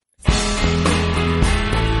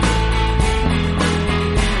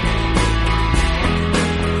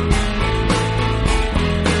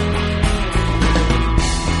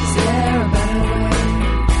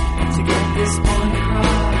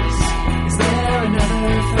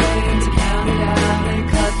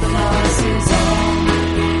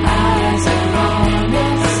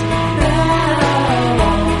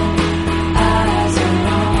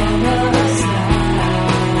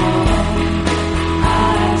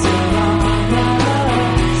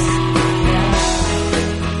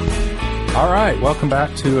right, welcome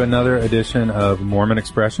back to another edition of Mormon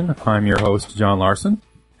Expression. I'm your host, John Larson,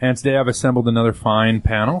 and today I've assembled another fine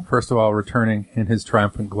panel. First of all, returning in his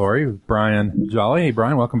triumphant glory with Brian Jolly. Hey,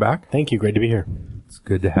 Brian, welcome back. Thank you. Great to be here. It's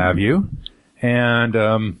good to have you.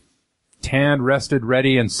 And tanned, rested,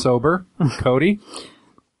 ready, and sober, Cody.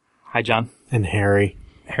 Hi, John. And Harry.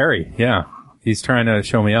 Harry, yeah. He's trying to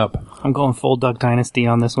show me up. I'm going full Duck Dynasty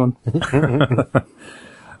on this one.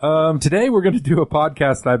 Today we're going to do a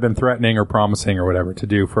podcast that I've been threatening or promising or whatever to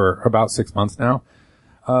do for about 6 months now.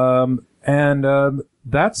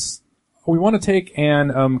 That's, we want to take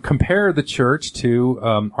and compare the church to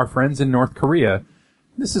our friends in North Korea.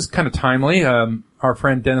 This is kind of timely. Our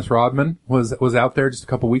friend Dennis Rodman was out there just a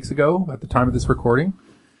couple weeks ago at the time of this recording.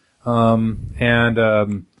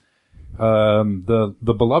 The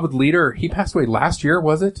beloved leader, he passed away last year,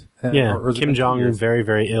 was it? Yeah, or Kim Jong very,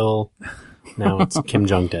 very ill. Now it's Kim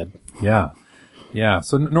Jong dead. Yeah. Yeah.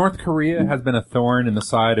 So North Korea has been a thorn in the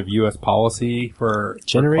side of U.S. policy for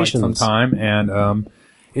generations, quite some time. And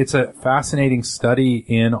it's a fascinating study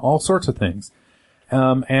in all sorts of things.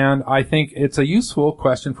 And I think it's a useful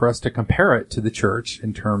question for us to compare it to the church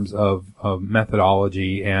in terms of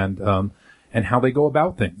methodology and how they go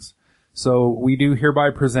about things. So we do hereby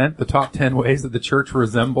present the top 10 ways that the church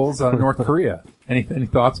resembles North Korea. Any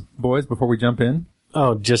thoughts, boys, before we jump in?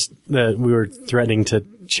 Oh, just that we were threatening to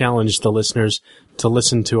challenge the listeners to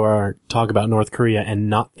listen to our talk about North Korea and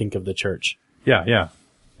not think of the church. Yeah.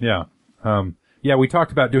 We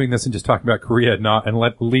talked about doing this and just talking about Korea,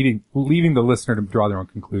 leaving the listener to draw their own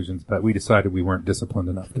conclusions, but we decided we weren't disciplined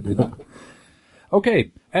enough to do that.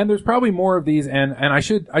 Okay, and there's probably more of these, and I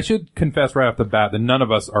should confess right off the bat that none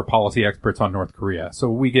of us are policy experts on North Korea, so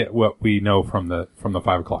we get what we know from the 5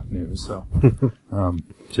 o'clock news. So,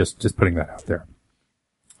 just putting that out there.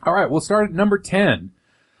 All right, we'll start at number 10.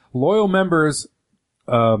 Loyal members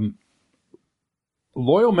calling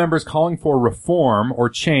for reform or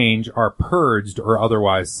change are purged or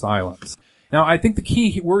otherwise silenced. Now, I think the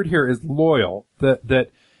key word here is loyal. That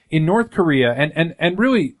in North Korea, and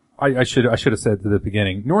really, I should have said at the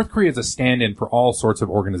beginning, North Korea is a stand-in for all sorts of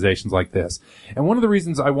organizations like this. And one of the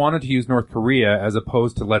reasons I wanted to use North Korea as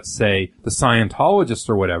opposed to, let's say, the Scientologists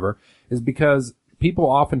or whatever, is because people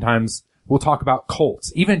oftentimes will talk about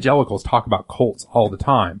cults. Evangelicals talk about cults all the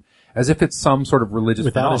time, as if it's some sort of religious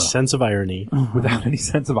phenomenon. Without a sense of irony. Without any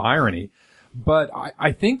sense of irony. But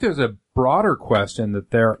I think there's a broader question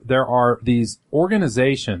that there are these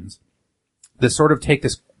organizations that sort of take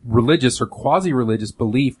this religious or quasi-religious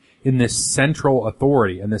belief in this central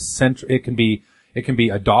authority, and it can be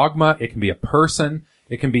a dogma, it can be a person,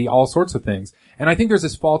 it can be all sorts of things. And I think there's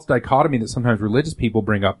this false dichotomy that sometimes religious people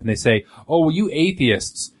bring up, and they say, "Oh, well, you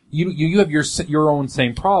atheists, you have your own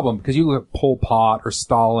same problem because you look at Pol Pot or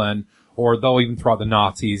Stalin, or they'll even throw out the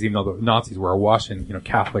Nazis, even though the Nazis were awash in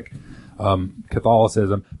Catholic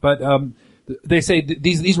Catholicism. But they say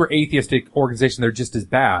these were atheistic organizations; they're just as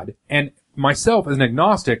bad. And myself, as an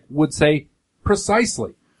agnostic, would say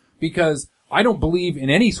precisely, because I don't believe in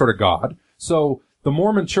any sort of God. So the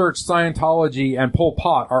Mormon Church, Scientology, and Pol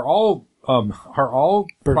Pot are all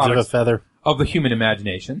birds of a feather of the human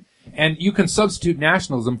imagination. And you can substitute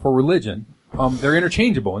nationalism for religion. They're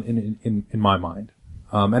interchangeable in my mind.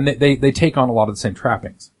 And they take on a lot of the same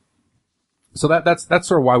trappings. So that's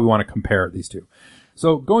sort of why we want to compare these two.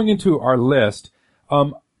 So going into our list,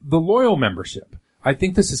 the loyal membership. I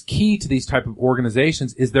think this is key to these type of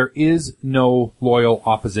organizations, is there is no loyal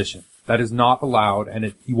opposition. That is not allowed,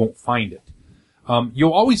 and you won't find it.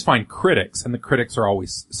 You'll always find critics, and the critics are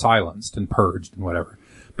always silenced and purged and whatever.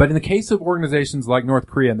 But in the case of organizations like North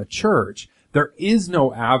Korea and the church, there is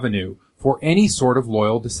no avenue for any sort of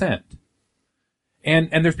loyal dissent. And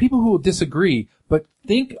there's people who will disagree, but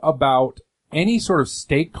think about any sort of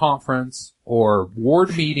stake conference or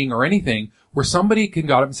ward meeting or anything where somebody can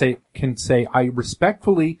go up and say, I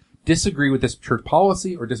respectfully disagree with this church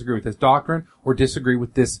policy, or disagree with this doctrine, or disagree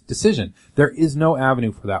with this decision. There is no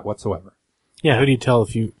avenue for that whatsoever. Yeah, who do you tell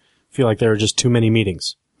if you feel like there are just too many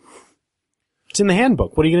meetings? It's in the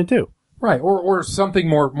handbook. What are you going to do? Right, or something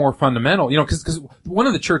more fundamental, because one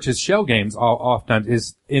of the church's shell games oftentimes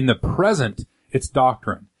is, in the present, it's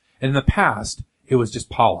doctrine. And in the past, it was just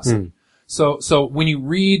policy. So when you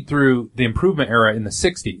read through the improvement era in the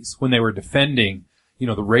 60s, when they were defending, the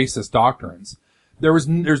racist doctrines, there's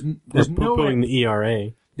no poo-pooing the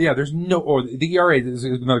ERA. Yeah, the ERA is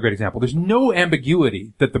another great example. There's no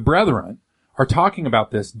ambiguity that the brethren are talking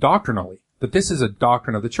about this doctrinally, that this is a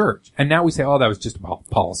doctrine of the church. And now we say, that was just about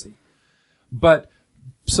policy. But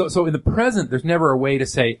so in the present, there's never a way to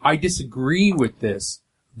say, I disagree with this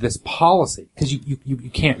policy, because you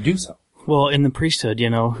can't do so. Well, in the priesthood,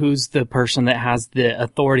 who's the person that has the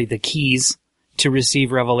authority, the keys to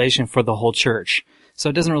receive revelation for the whole church? So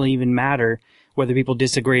it doesn't really even matter whether people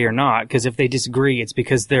disagree or not, because if they disagree, it's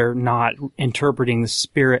because they're not interpreting the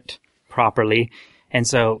Spirit properly. And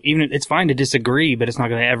so even it's fine to disagree, but it's not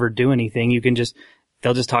going to ever do anything.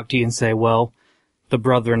 They'll just talk to you and say, well, the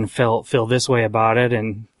brethren feel this way about it,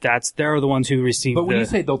 and they're the ones who receive. But when you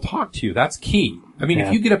say they'll talk to you, that's key. I mean,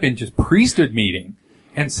 if you get up in just priesthood meeting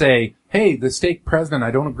and say, "Hey, the stake president,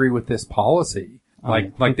 I don't agree with this policy,"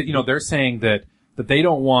 they're saying that they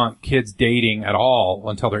don't want kids dating at all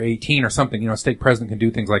until they're 18 or something. Stake president can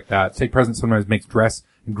do things like that. Stake president sometimes makes dress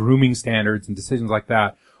and grooming standards and decisions like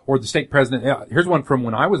that. Or the stake president. Here's one from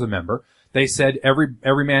when I was a member. They said every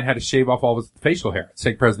man had to shave off all of his facial hair.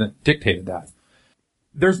 Stake president dictated that.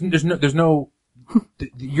 There's no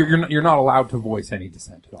you're not allowed to voice any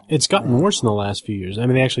dissent at all. It's gotten worse in the last few years. I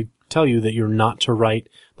mean, they actually tell you that you're not to write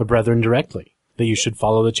the brethren directly, that you should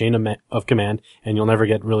follow the chain of command, and you'll never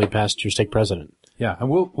get really past your stake president. Yeah, and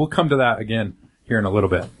we'll come to that again here in a little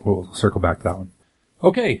bit. We'll circle back to that one.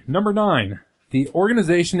 Okay, number 9. The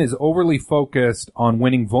organization is overly focused on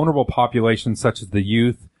winning vulnerable populations such as the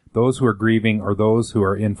youth, those who are grieving, or those who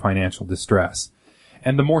are in financial distress.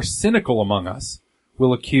 And the more cynical among us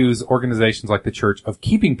will accuse organizations like the church of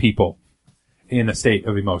keeping people in a state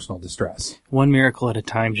of emotional distress. One miracle at a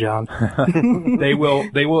time, John. They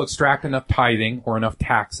will extract enough tithing or enough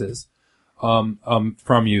taxes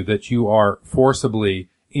from you that you are forcibly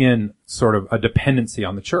in sort of a dependency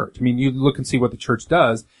on the church. I mean, you look and see what the church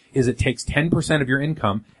does is it takes 10% of your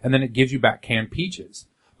income and then it gives you back canned peaches.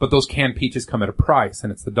 But those canned peaches come at a price,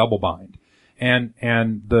 and it's the double bind. And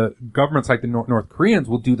the governments like the North Koreans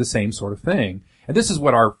will do the same sort of thing. And this is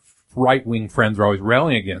what our right-wing friends are always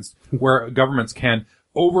railing against, where governments can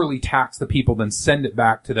overly tax the people, then send it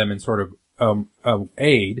back to them in sort of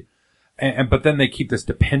aid, but then they keep this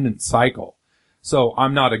dependent cycle. So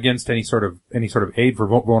I'm not against any sort of aid for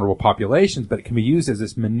vulnerable populations, but it can be used as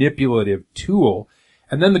this manipulative tool.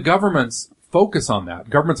 And then the governments focus on that.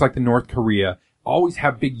 Governments like the North Korea always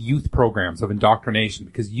have big youth programs of indoctrination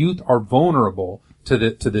because youth are vulnerable to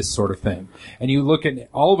this sort of thing. And you look at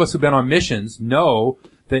all of us who've been on missions know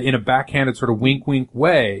that in a backhanded sort of wink wink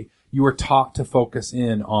way, you are taught to focus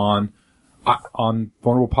in on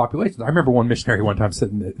vulnerable populations. I remember one missionary one time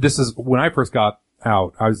sitting, this is when I first got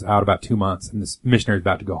out, I was out about 2 months, and this missionary was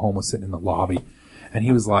about to go home, was sitting in the lobby, and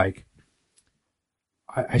he was like,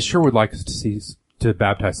 I sure would like to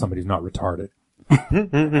baptize somebody who's not retarded.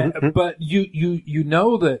 But you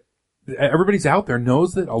know that everybody's out there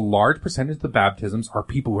knows that a large percentage of the baptisms are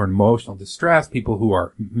people who are in emotional distress, people who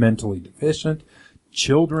are mentally deficient,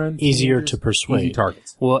 children. Easier to persuade. Easy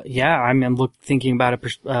targets. Well, yeah, I'm thinking about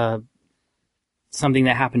something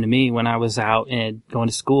that happened to me when I was out and going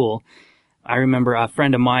to school. I remember a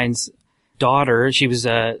friend of mine's daughter, she was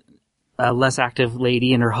a less active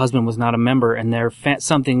lady, and her husband was not a member, and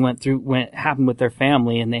something happened with their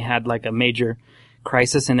family, and they had like a major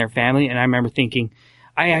crisis in their family. And I remember thinking,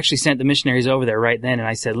 I actually sent the missionaries over there right then, and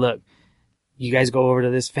I said, look, you guys go over to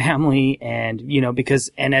this family, and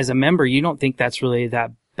and as a member, you don't think that's really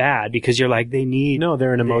that bad because you're like, they need. No,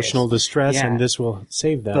 they're in this. emotional distress, yeah. And this will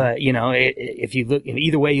save them. But if you look,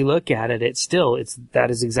 either way you look at it,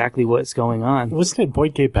 that is exactly what's going on. Wasn't it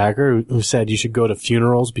Boyd K. Packer who said you should go to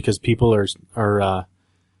funerals because people are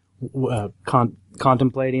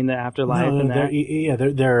contemplating the afterlife and that?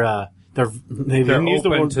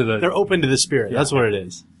 They're open to the Spirit. Yeah. That's what it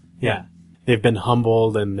is. Yeah. They've been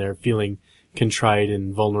humbled and they're feeling contrite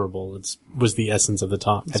and vulnerable. Was the essence of the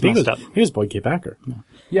talk. I think it was Boyd K. Packer.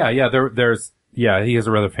 Yeah. He has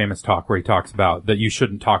a rather famous talk where he talks about that you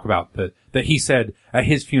shouldn't talk about that he said at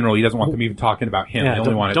his funeral he doesn't want them even talking about him. Yeah,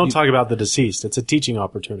 don't talk about the deceased. It's a teaching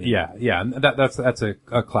opportunity. Yeah. And that's a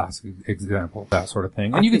classic example of that sort of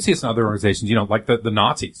thing. And you can see this in other organizations, like the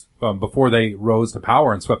Nazis, before they rose to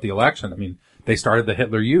power and swept the election. I mean, they started the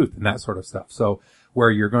Hitler Youth and that sort of stuff. So where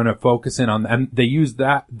you're going to focus in on, and they use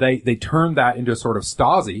that, they turned that into a sort of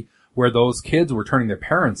Stasi where those kids were turning their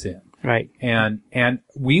parents in. Right. And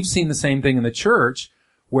we've seen the same thing in the church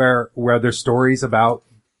where there's stories about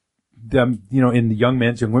them, in the young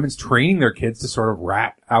men's, young women's training their kids to sort of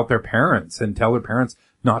rat out their parents and tell their parents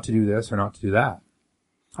not to do this or not to do that.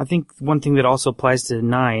 I think one thing that also applies to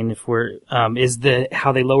 9, is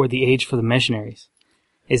how they lower the age for the missionaries.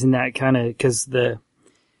 Isn't that kind of,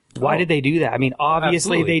 why did they do that? I mean,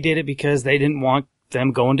 obviously Absolutely. They did it because they didn't want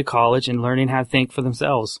them going to college and learning how to think for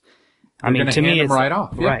themselves. To me, it's right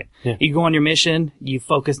off. Yeah. Right. Yeah. You go on your mission, you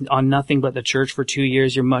focus on nothing but the church for 2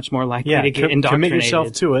 years, you're much more likely to get indoctrinated. Commit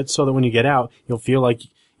yourself to it so that when you get out, you'll feel like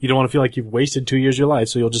You don't want to feel like you've wasted 2 years of your life,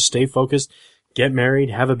 so you'll just stay focused, get married,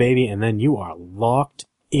 have a baby, and then you are locked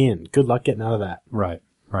in. Good luck getting out of that. Right.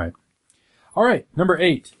 All right, number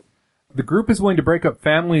 8. The group is willing to break up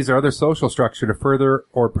families or other social structure to further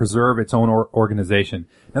or preserve its own organization.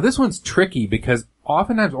 Now, this one's tricky because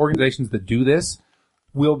oftentimes organizations that do this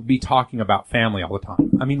will be talking about family all the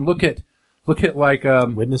time. I mean, look at like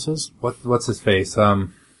Witnesses? what's his face? Helter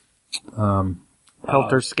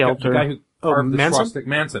The Skelter. guy who carved the Manson? swastika,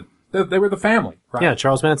 Manson. They were the family, right? Yeah,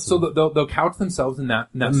 Charles Manson. So they'll couch themselves in that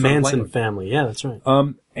the sort of Manson language. family. Yeah, that's right.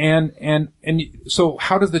 And so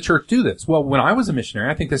how does the church do this? Well, when I was a missionary,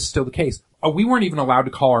 I think this is still the case. We weren't even allowed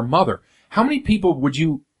to call our mother. How many people when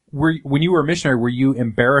you were a missionary, were you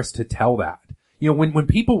embarrassed to tell that? You know, when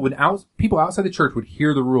people outside the church would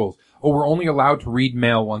hear the rules. Oh, we're only allowed to read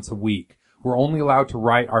mail once a week. We're only allowed to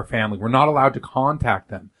write our family. We're not allowed to contact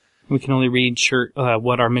them. We can only read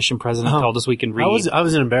what our mission president told us we can read. I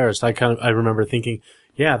wasn't embarrassed. I remember thinking,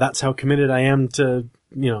 yeah, that's how committed I am to,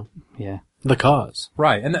 the cause.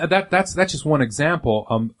 Right. And that's just one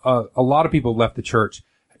example. A lot of people left the church,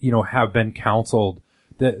 have been counseled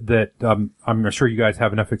that I'm sure you guys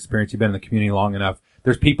have enough experience. You've been in the community long enough.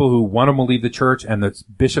 There's people who one of them will leave the church and the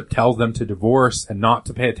bishop tells them to divorce and not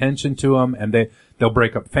to pay attention to them, and they'll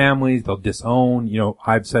break up families. They'll disown.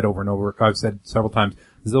 I've said over and over, I've said several times,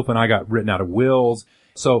 Zilpha and I got written out of wills.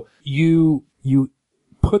 So you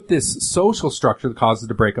put this social structure that causes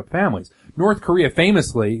to break up families. North Korea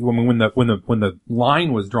famously, when the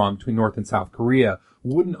line was drawn between North and South Korea,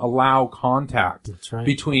 wouldn't allow contact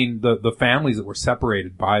between the families that were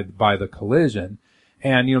separated by the collision.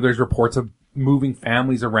 And, there's reports of moving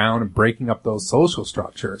families around and breaking up those social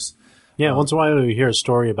structures. Yeah, once in a while you hear a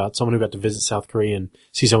story about someone who got to visit South Korea and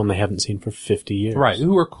see someone they haven't seen for 50 years. Right,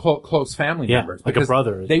 who are close family members. Like a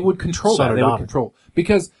brother. They would control that. They would control.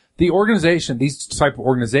 Because these type of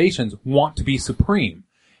organizations want to be supreme.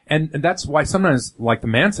 And that's why sometimes, like the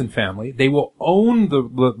Manson family, they will own the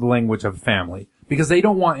language of family because they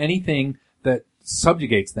don't want anything that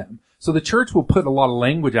subjugates them. So the church will put a lot of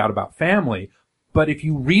language out about family, but if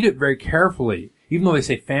you read it very carefully, even though they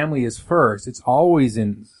say family is first, it's always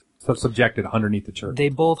subjected underneath the church. They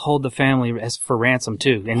both hold the family as for ransom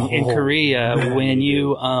too. In Korea, when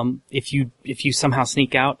you if you somehow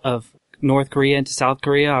sneak out of North Korea into South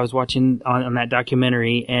Korea, I was watching on that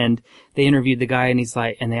documentary, and they interviewed the guy,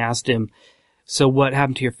 and they asked him, "So what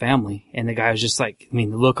happened to your family?" And the guy was just like, the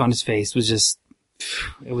look on his face was just,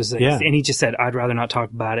 it was, and he just said, "I'd rather not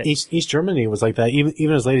talk about it." East Germany was like that,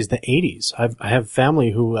 even as late as the 80s. I have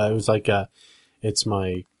family who was like, it's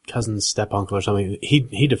my cousin's step uncle or something.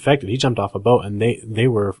 He defected. He jumped off a boat, and they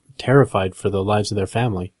were terrified for the lives of their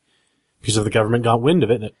family because if the government got wind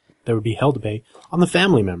of it, they would be held to pay on the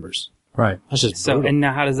family members. Right. That's just brutal. And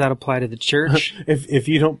now how does that apply to the church? If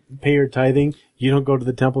you don't pay your tithing, you don't go to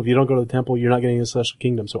the temple. If you don't go to the temple, you're not getting the celestial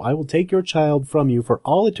kingdom. So I will take your child from you for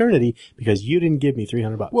all eternity because you didn't give me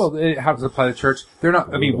 $300. Well, how does it apply to the church? They're not,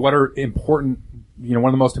 what are important, one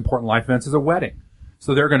of the most important life events is a wedding.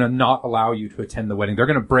 So they're going to not allow you to attend the wedding. They're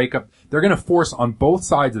going to they're going to force on both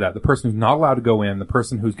sides of that, the person who's not allowed to go in, the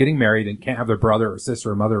person who's getting married and can't have their brother or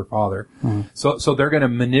sister or mother or father. Mm-hmm. So they're going to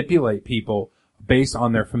manipulate people based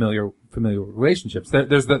on their familial relationships.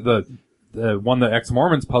 There's the one that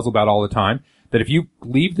ex-Mormons puzzle about all the time, that if you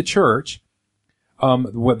leave the church,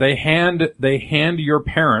 what they hand your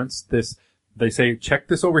parents this, they say, check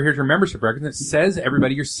this over, here's your membership record, and it says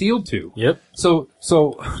everybody you're sealed to. Yep. So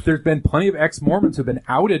there's been plenty of ex-Mormons who've been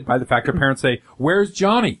outed by the fact their parents say, where's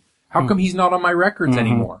Johnny? How come he's not on my records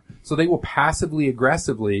anymore? So they will passively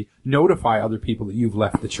aggressively notify other people that you've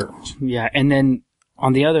left the church. Yeah, and then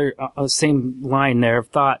on the other same line there of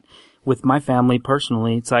thought, with my family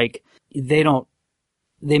personally, it's like they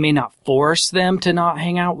may not force them to not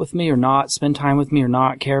hang out with me or not spend time with me or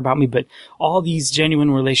not care about me, but all these genuine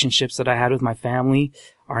relationships that I had with my family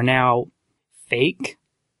are now fake.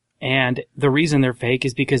 And the reason they're fake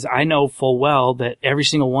is because I know full well that every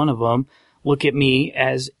single one of them look at me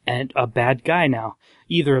as a bad guy now.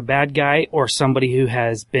 Either a bad guy or somebody who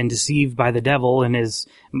has been deceived by the devil and is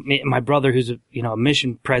my brother, who's a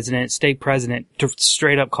mission president, stake president,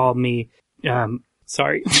 straight up called me,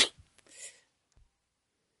 sorry.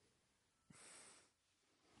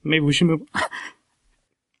 Maybe we should move.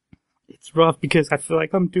 It's rough because I feel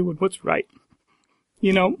like I'm doing what's right,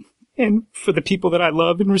 and for the people that I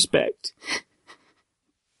love and respect.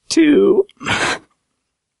 To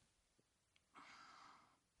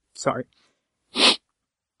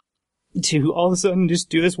all of a sudden just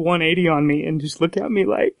do this 180 on me and just look at me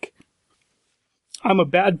like I'm a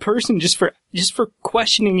bad person just for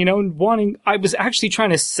questioning, and wanting. I was actually trying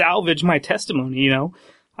to salvage my testimony,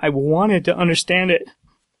 I wanted to understand it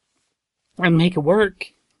and make it work.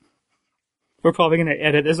 We're probably going to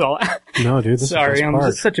edit this all out. No, dude, this Sorry, is the I'm best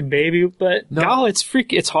part. just such a baby, but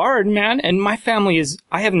it's hard, man. And my family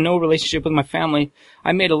I have no relationship with my family.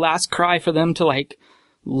 I made a last cry for them to like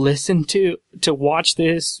listen to watch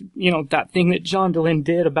this, that thing that John Dehlin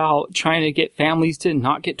did about trying to get families to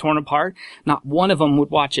not get torn apart. Not one of them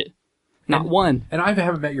would watch it. Not one. And I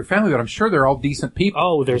haven't met your family, but I'm sure they're all decent people.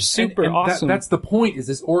 Oh, they're super and awesome. That's the point, is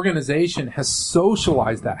this organization has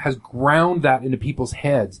socialized that, has ground that into people's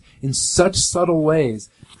heads in such subtle ways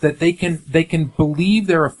that they can believe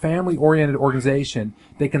they're a family-oriented organization.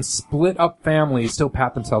 They can split up families, still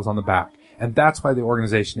pat themselves on the back. And that's why the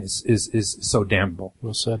organization is so damnable.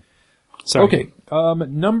 Well said. Sorry. Okay.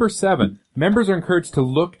 Number 7. Members are encouraged to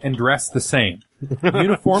look and dress the same.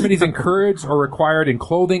 Uniformity is encouraged or required in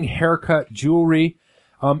clothing, haircut, jewelry.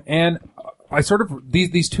 And I sort of,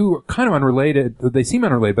 these two are kind of unrelated. They seem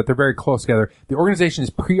unrelated, but they're very close together. The organization is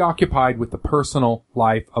preoccupied with the personal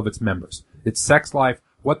life of its members. Its sex life,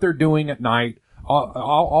 what they're doing at night,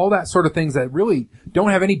 all that sort of things that really don't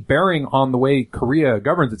have any bearing on the way Korea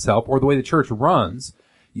governs itself or the way the church runs.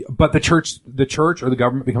 But the church or the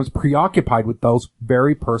government becomes preoccupied with those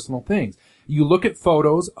very personal things. You look at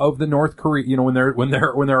photos of the North Korea, when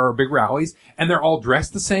there are big rallies and they're all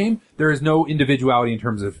dressed the same. There is no individuality in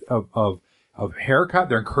terms of haircut.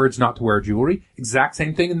 They're encouraged not to wear jewelry. Exact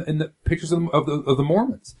same thing in the pictures of the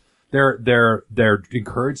Mormons. They're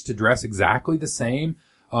encouraged to dress exactly the same.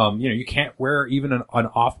 You can't wear even an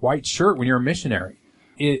off-white shirt when you're a missionary.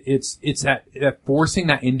 It's at forcing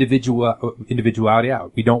that individuality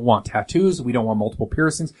out. We don't want tattoos. We don't want multiple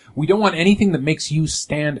piercings. We don't want anything that makes you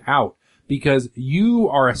stand out because you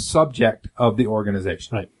are a subject of the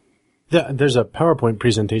organization. Right. There's a PowerPoint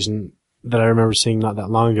presentation that I remember seeing not that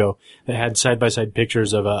long ago that had side-by-side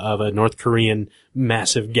pictures of a North Korean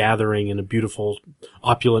massive gathering in a beautiful,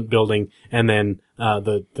 opulent building, and then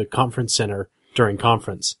the conference center during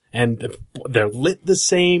conference. And they're lit the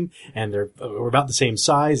same, and we're about the same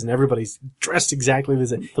size, and everybody's dressed exactly the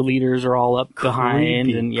same. The leaders are all up behind,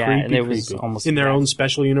 and and it was almost in their own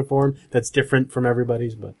special uniform that's different from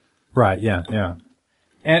everybody's, but. Right, yeah.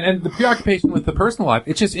 And the preoccupation with the personal life,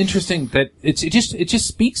 it's just interesting that it just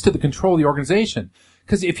speaks to the control of the organization.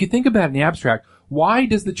 Because if you think about it in the abstract, why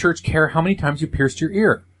does the church care how many times you pierced your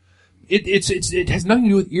ear? It has nothing to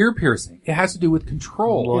do with ear piercing. It has to do with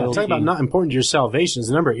control. Yeah, talk about not important to your salvation is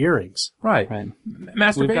the number of earrings. Right. We've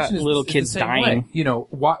Masturbation got is little is kids the same dying. Way.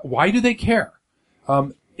 Why do they care?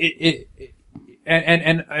 And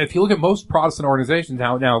if you look at most Protestant organizations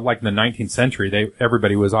now, like in the 19th century,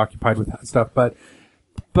 everybody was occupied with that stuff, but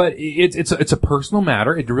it's a personal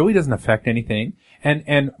matter. It really doesn't affect anything.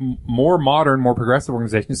 And more modern, more progressive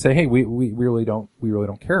organizations say, hey, we really don't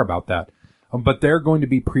care about that. But they're going to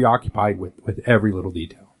be preoccupied with every little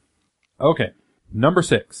detail. Okay. Number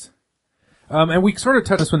 6. And we sort of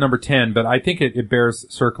touched this with number 10, but I think it bears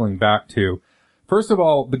circling back to. First of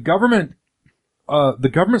all, the government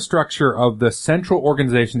structure of the central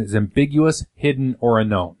organization is ambiguous, hidden, or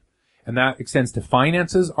unknown. And that extends to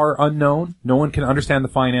finances are unknown. No one can understand the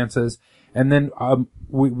finances. And then,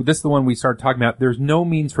 this is the one we started talking about. There's no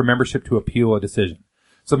means for membership to appeal a decision.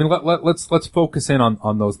 So, I mean, let's focus in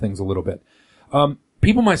on those things a little bit.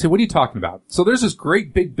 People might say, what are you talking about? So there's this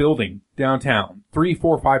great big building downtown, 3,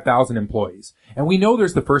 4, 5,000 employees. And we know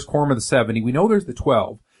there's the first quorum of the 70. We know there's the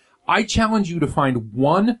 12. I challenge you to find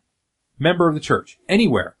one member of the church,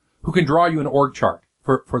 anywhere, who can draw you an org chart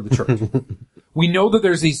for the church. We know that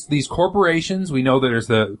there's these corporations. We know that there's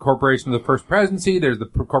the corporation of the first presidency. There's the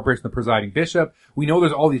corporation of the presiding bishop. We know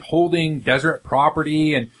there's all these holding Deseret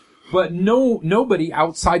property but nobody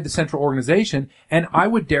outside the central organization. And I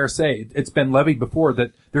would dare say it's been levied before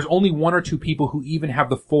that there's only 1 or 2 people who even have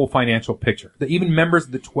the full financial picture. That even members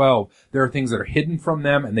of the 12, there are things that are hidden from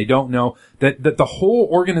them and they don't know that the whole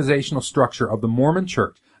organizational structure of the Mormon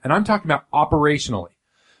church, and I'm talking about operationally.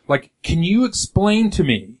 Like, can you explain to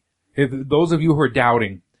me, if those of you who are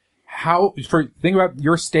doubting, think about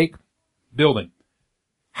your stake building.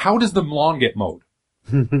 How does the lawn get mowed?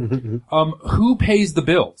 Who pays the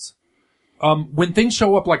bills? When things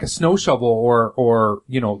show up like a snow shovel or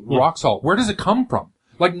rock salt, where does it come from?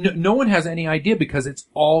 Like, no one has any idea because it's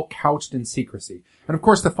all couched in secrecy. And of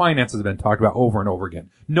course the finances have been talked about over and over again.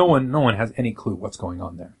 No one has any clue what's going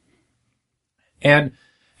on there. And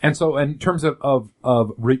so in terms of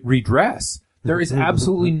redress, there is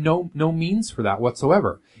absolutely no means for that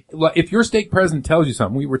whatsoever. If your stake president tells you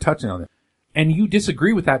something, we were touching on it, and you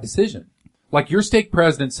disagree with that decision, like your stake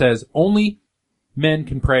president says only men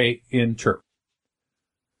can pray in church.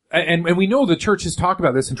 and we know the church has talked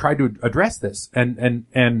about this and tried to address this and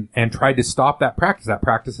tried to stop that practice. That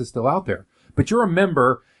practice is still out there. But you're a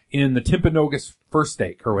member in the Timpanogos First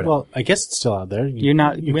Stake or whatever. Well, I guess it's still out there. You're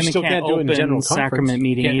not. You Women still can't do it in open general sacrament conference.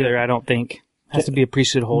 meeting Can't do either. it. I don't think has to be a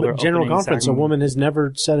priesthood holder. But general opening conference, a sacrament. woman has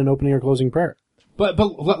never said an opening or closing prayer. But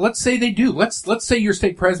let's say they do. Let's say your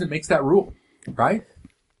stake president makes that rule, right?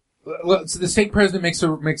 The stake president makes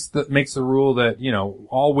the rule that, you know,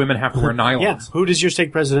 all women have to wear nylons. Yeah. Who does your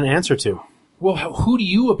stake president answer to? Well, who do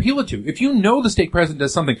you appeal it to? If you know the stake president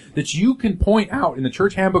does something that you can point out in the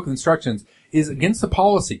church handbook of instructions is against the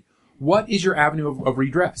policy, what is your avenue of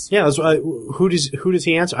redress? Yeah, that's why, who does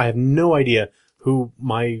he answer? I have no idea who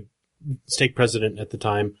my stake president at the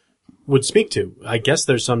time would speak to. I guess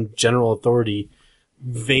there's some general authority,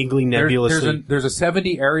 vaguely nebulously. There's a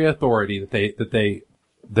 70 area authority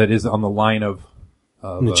that is on the line of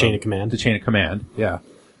the chain of command. The chain of command, yeah.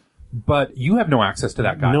 But you have no access to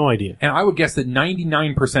that guy. No idea. And I would guess that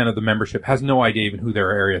 99% of the membership has no idea even who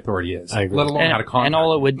their area authority is. I agree. Let alone how to contact And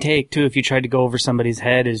all it them. would take too, if you tried to go over somebody's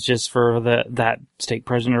head, is just for that stake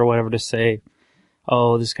president or whatever to say,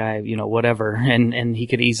 "Oh, this guy, you know, whatever," and he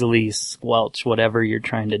could easily squelch whatever you're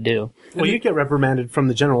trying to do. Well, you get reprimanded from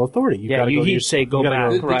the general authority. You've got to go to he'd your, say go you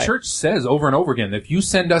gotta back. The Right. church says over and over again that if you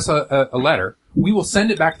send us a letter, we will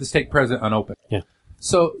send it back to the stake president unopened. Yeah.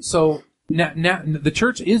 So now the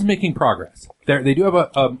church is making progress. They do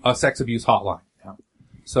have a sex abuse hotline now.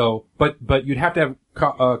 So, but you'd have to have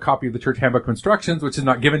a copy of the church handbook of instructions, which is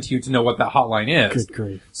not given to you to know what that hotline is. Good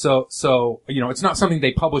grief. So, you know, it's not something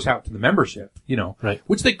they publish out to the membership, you know. Right.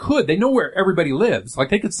 Which they could. They know where everybody lives. Like,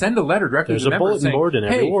 they could send a letter directly There's to the a members bulletin saying, board in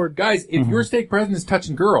every hey, ward." guys, if your stake president is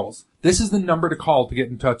touching girls, this is the number to call to get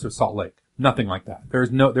in touch with Salt Lake. Nothing like that. There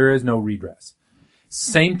is no redress.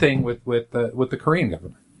 Same thing with the Korean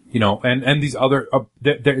government, you know, and these other,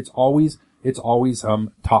 it's always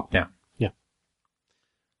top down.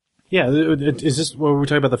 Yeah, is this what we're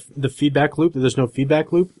talking about, the feedback loop? There's no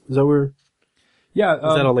feedback loop? Is that Yeah.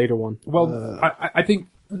 is that a later one? Well, I think,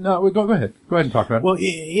 no, go ahead. Go ahead and talk about it. Well,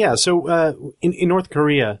 yeah, so in North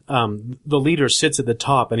Korea, the leader sits at the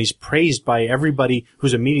top and he's praised by everybody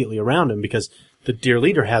who's immediately around him because the dear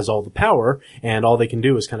leader has all the power and all they can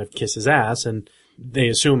do is kind of kiss his ass, and they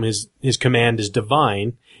assume his command is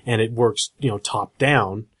divine and it works, you know, top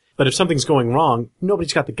down. But if something's going wrong,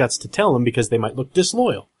 nobody's got the guts to tell him because they might look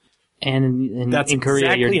disloyal. And That's in Korea,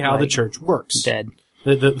 exactly you're how the like, church works. dead.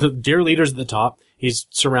 The dear leader's at the top. He's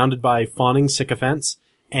surrounded by fawning sycophants.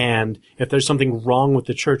 And if there's something wrong with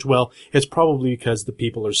the church, well, it's probably because the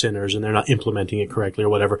people are sinners and they're not implementing it correctly or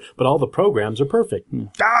whatever. But all the programs are perfect.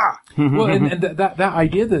 Well, and that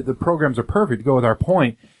idea that the programs are perfect, to go with our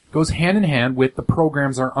point, goes hand in hand with the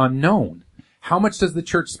programs are unknown. How much does the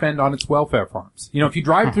church spend on its welfare farms? You know, if you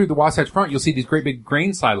drive through the Wasatch Front, you'll see these great big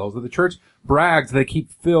grain silos that the church brags they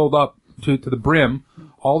keep filled up to the brim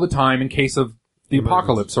all the time in case of the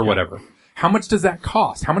apocalypse or whatever. How much does that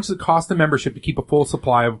cost? How much does it cost the membership to keep a full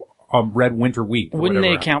supply of red winter wheat? Wouldn't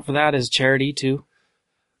they account for that as charity too?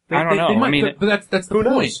 I don't know. They might, I mean, but that's the who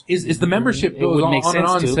point. knows? Is the membership It goes would on make and sense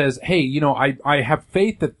on to. and says, hey, you know, I have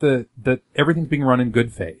faith that everything's being run in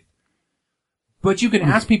good faith. But you can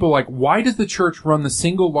ask people like, why does the church run the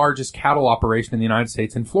single largest cattle operation in the United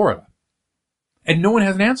States in Florida? And no one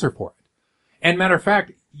has an answer for it. And matter of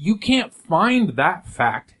fact, you can't find that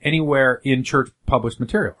fact anywhere in church published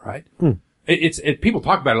material, right? People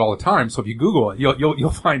talk about it all the time. So if you Google it, you'll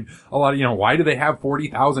find a lot of, you know, why do they have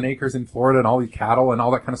 40,000 acres in Florida and all these cattle and all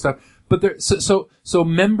that kind of stuff? But so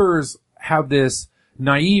members have this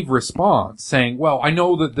naive response saying, well, I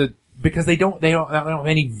know that because they don't have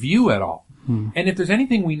any view at all. And if there's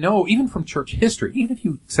anything we know, even from church history, even if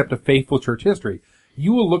you accept a faithful church history,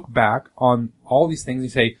 you will look back on all these things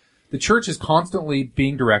and say, the church is constantly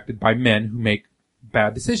being directed by men who make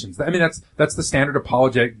bad decisions. I mean, that's the standard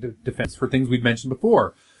apologetic defense for things we've mentioned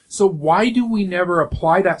before. So why do we never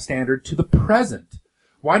apply that standard to the present?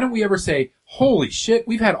 Why don't we ever say, holy shit,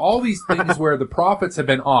 we've had all these things where the prophets have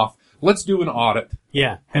been off. Let's do an audit.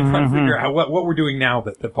 Yeah. And try to figure out what we're doing now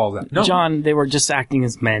that falls out. No. John, they were just acting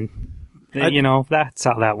as men. You know, that's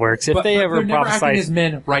how that works. If but they ever they're never acting prophesied as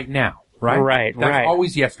men right now, right? Right, That's right.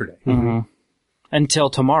 always yesterday. until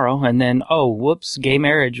tomorrow, and then, oh, whoops, gay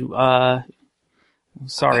marriage.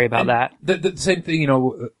 Sorry about that. The same thing, you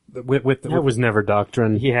know, with That was never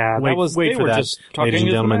doctrine. Yeah, that wait, was- wait they for were that, just talking ladies and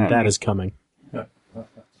as gentlemen. men. That is coming.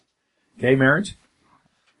 gay marriage.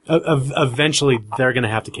 Eventually, they're going to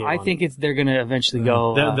have to cave I on think it. they're going to eventually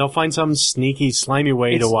go. They'll find some sneaky, slimy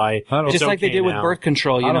way to why. Just like they did with birth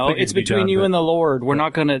control, I don't think it's it can be between done, you but- and the Lord. We're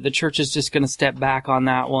not gonna. The church is just gonna step back on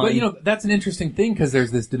that one. But that's an interesting thing because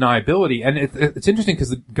there's this deniability, and it's interesting because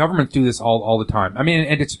the governments do this all the time. I mean,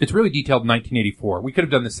 and it's really detailed in 1984. We could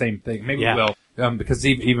have done the same thing. Maybe we will, because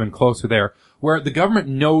it's even closer there, where the government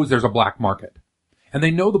knows there's a black market, and they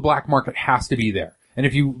know the black market has to be there. And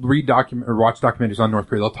if you read or watch documentaries on North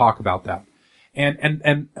Korea, they'll talk about that.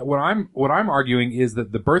 And what I'm arguing is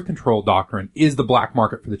that the birth control doctrine is the black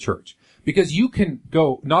market for the church. Because you can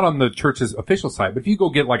go, not on the church's official site, but if you go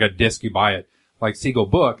get like a disc, you buy it, like Siegel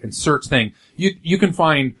book, and search thing, you can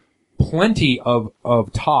find plenty of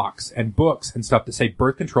talks and books and stuff that say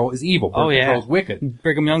birth control is evil, birth control is wicked.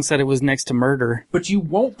 Brigham Young said it was next to murder. But you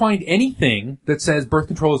won't find anything that says birth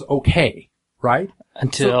control is okay, right?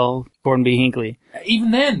 Until Gordon B. Hinckley.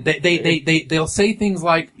 Even then, they'll say things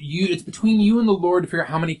like, it's between you and the Lord to figure out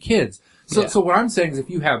how many kids. So what I'm saying is if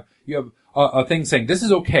you have a thing saying this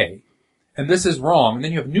is okay, and this is wrong, and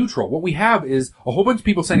then you have neutral. What we have is a whole bunch of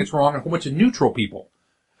people saying it's wrong and a whole bunch of neutral people.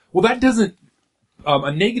 Well, that doesn't,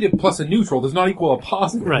 a negative plus a neutral does not equal a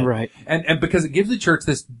positive. Right. And because it gives the church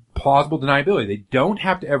this plausible deniability. They don't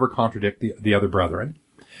have to ever contradict the other brethren.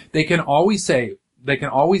 They can always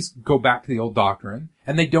go back to the old doctrine,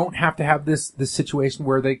 and they don't have to have this situation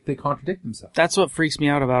where they contradict themselves. That's what freaks me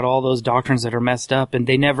out about all those doctrines that are messed up, and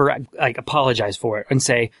they never apologize for it and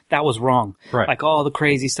say that was wrong. Right. Like all the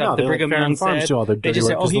crazy stuff that Brigham Young said. They just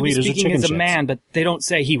say, "Oh, he was speaking as a man," but they don't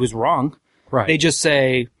say he was wrong. Right. They just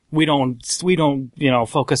say we don't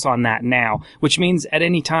focus on that now, which means at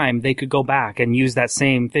any time they could go back and use that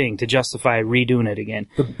same thing to justify redoing it again.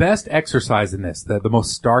 The best exercise in this, the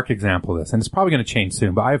most stark example of this, and it's probably going to change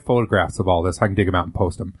soon, but I have photographs of all this. I can dig them out and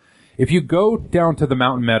post them. If you go down to the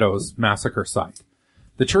Mountain Meadows massacre site,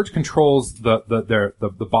 the church controls the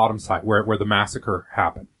bottom site where the massacre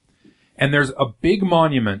happened. And there's a big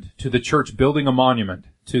monument to the church building a monument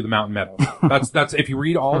to the Mountain Meadows. That's if you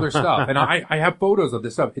read all their stuff. And I have photos of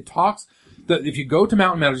this stuff. It talks if you go to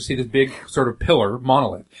Mountain Meadows, you see this big sort of pillar,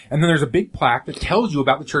 monolith. And then there's a big plaque that tells you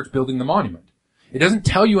about the church building the monument. It doesn't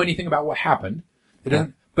tell you anything about what happened. It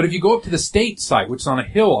doesn't. But if you go up to the state site, which is on a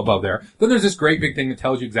hill above there, then there's this great big thing that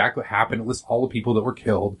tells you exactly what happened. It lists all the people that were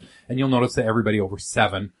killed. And you'll notice that everybody over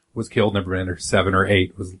 7 was killed, and everybody under 7 or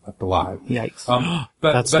 8 was left alive. Yikes.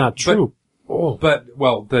 That's not true.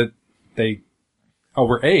 They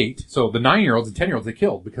over 8, so the 9-year-olds and 10-year-olds they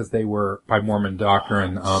killed because they were by Mormon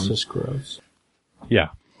doctrine. It's just gross. Yeah.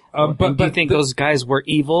 But do you think those guys were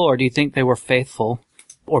evil, or do you think they were faithful,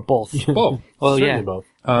 or both? Both. Well, Certainly yeah, both.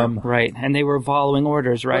 right. And they were following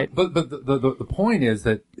orders, right? But the point is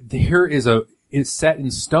that here is set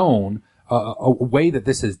in stone a way that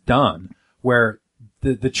this is done, where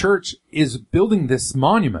the church is building this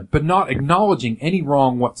monument, but not acknowledging any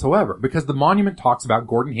wrong whatsoever, because the monument talks about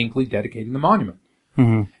Gordon Hinckley dedicating the monument.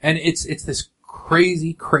 Mm-hmm. And it's this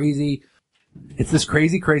crazy mind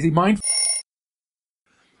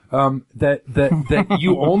that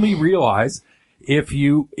you only realize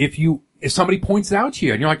if somebody points it out to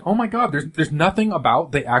you and you're like, oh my God, there's nothing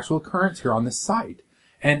about the actual occurrence here on this site.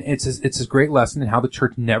 And it's this great lesson in how the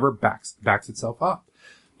church never backs itself up.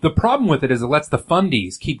 The problem with it is it lets the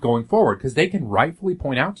fundies keep going forward because they can rightfully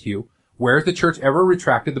point out to you, where's the church ever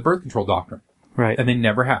retracted the birth control doctrine? Right. And they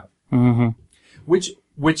never have. Mm-hmm. Which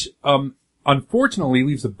unfortunately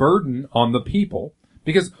leaves a burden on the people,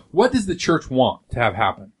 because what does the church want to have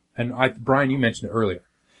happen? And Brian, you mentioned it earlier.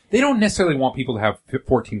 They don't necessarily want people to have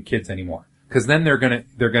 14 kids anymore, because then they're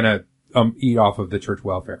gonna eat off of the church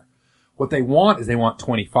welfare. What they want is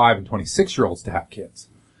 25 and 26-year-olds to have kids.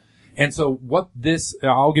 And so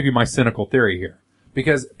I'll give you my cynical theory here,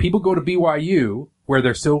 because people go to BYU where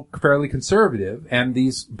they're still fairly conservative, and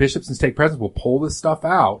these bishops and stake presidents will pull this stuff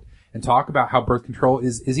out and talk about how birth control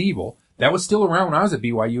is evil. That was still around when I was at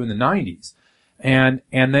BYU in the 90s. And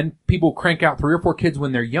then people crank out 3 or 4 kids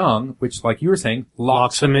when they're young, which, like you were saying,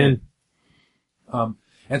 locks them in.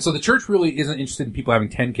 And so the church really isn't interested in people having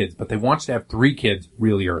 10 kids, but they want you to have 3 kids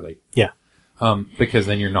really early. Yeah. Because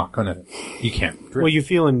then you can't. Well, you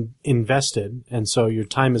feel invested, and so your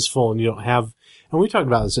time is full, and you don't have, and we talked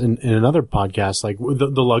about this in another podcast, like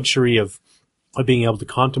the luxury of being able to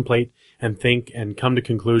contemplate and think and come to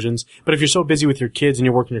conclusions. But if you're so busy with your kids and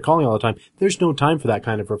you're working your calling all the time, there's no time for that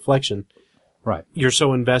kind of reflection. Right. You're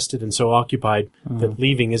so invested and so occupied that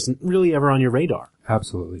leaving isn't really ever on your radar.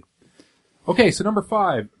 Absolutely. Okay, so number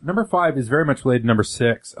 5. Number 5 is very much related to number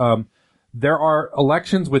 6. There are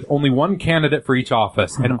elections with only one candidate for each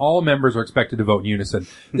office, and all members are expected to vote in unison.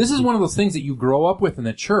 This is one of those things that you grow up with in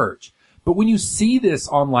the church, But when you see this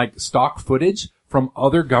on like stock footage from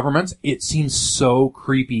other governments, it seems so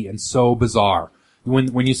creepy and so bizarre.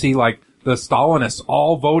 When you see like the Stalinists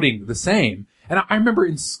all voting the same. And I remember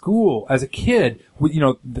in school as a kid,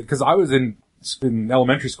 because I was in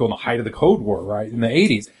elementary school in the height of the Cold War, right, in the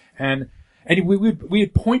 80s. And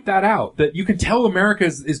we'd point that out, that you can tell America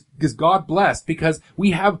is God blessed because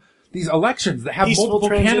we have these elections that have Peaceful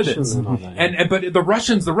multiple candidates. and all that. But the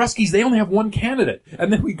Ruskies, they only have one candidate.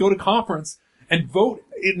 And then we go to conference and vote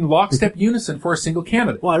in lockstep unison for a single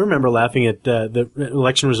candidate. Well, I remember laughing at the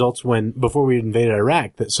election results before we invaded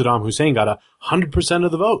Iraq, that Saddam Hussein got 100%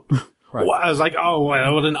 of the vote. Right. Well, I was like, oh,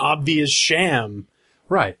 what an obvious sham.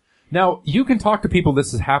 Right. Now, you can talk to people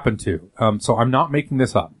this has happened to, so I'm not making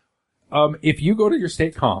this up. If you go to your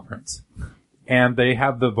state conference and they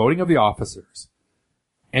have the voting of the officers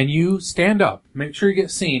and you stand up, make sure you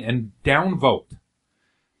get seen and downvote,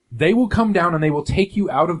 they will come down and they will take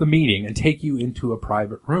you out of the meeting and take you into a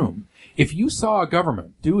private room. If you saw a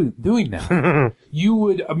government doing that, you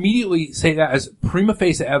would immediately say that as prima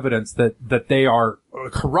facie evidence that they are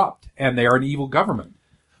corrupt and they are an evil government.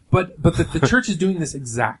 But the church is doing this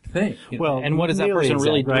exact thing. Well, and what is that nearly person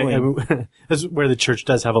really exact, right? doing? I mean, that's where the church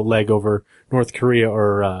does have a leg over North Korea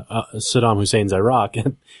or Saddam Hussein's Iraq.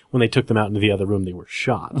 And when they took them out into the other room, they were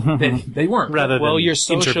shot. They weren't. Rather You're than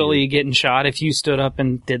socially interviewed. getting shot if you stood up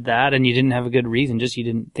and did that and you didn't have a good reason, just you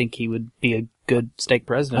didn't think he would be a good stake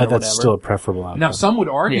president or That's whatever. still a preferable outcome. Now, some would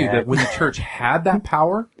argue Yeah. that when the church had that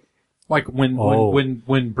power, like when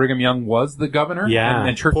Brigham Young was the governor, yeah,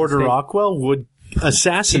 and church Porter and state, Rockwell would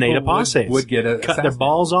assassinate people apostates. would get cut their assassinated.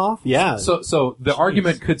 balls off. Yeah. So the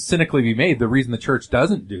argument could cynically be made. The reason the church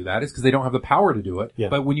doesn't do that is because they don't have the power to do it. Yeah.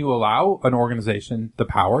 But when you allow an organization the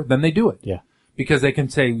power, then they do it. Yeah. Because they can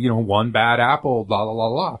say, one bad apple, blah, blah, blah,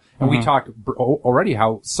 blah. And we talked already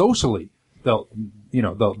how socially they'll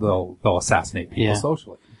assassinate people Yeah.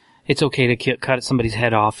 socially. It's okay to cut somebody's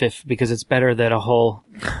head off because it's better that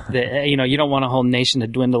you don't want a whole nation to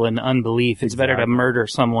dwindle in unbelief. It's better to murder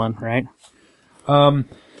someone, right?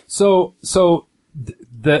 So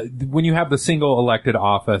when you have the single elected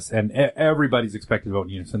office and everybody's expected to vote in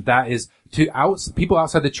unison, that is people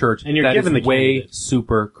outside the church. And you're that given is the way candidate.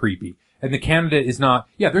 super creepy. And the candidate is not.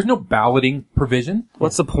 Yeah, there's no balloting provision.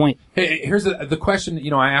 What's the point? Hey, here's the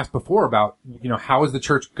question. I asked before about how is the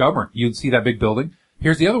church governed? You see that big building.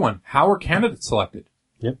 Here's the other one. How are candidates selected?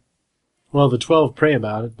 Yep. Well, the 12 pray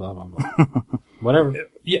about it. Blah blah blah. Whatever.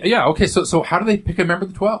 Yeah. Okay. So how do they pick a member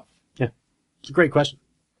of the 12? Yeah. It's a great question.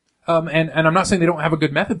 And I'm not saying they don't have a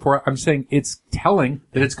good method for it. I'm saying it's telling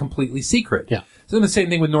that it's completely secret. Yeah. So the same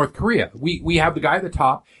thing with North Korea. We have the guy at the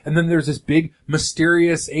top, and then there's this big,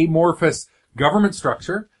 mysterious, amorphous government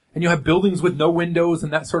structure, and you have buildings with no windows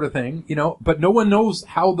and that sort of thing, but no one knows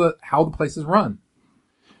how the place is run.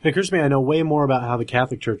 It occurs to me I know way more about how the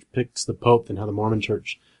Catholic Church picks the Pope than how the Mormon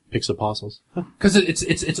Church picks apostles. Because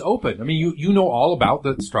it's open. I mean, you know all about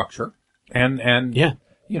the structure, and Yeah.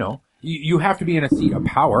 You have to be in a seat of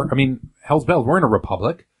power. I mean, hell's bells, we're in a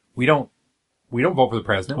republic. We don't vote for the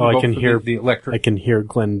president. Oh, we I vote can for hear the electorate. I can hear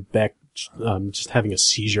Glenn Beck just having a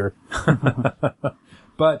seizure.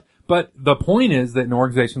 But the point is that in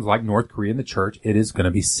organizations like North Korea and the church, it is going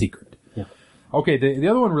to be secret. Yeah. Okay, the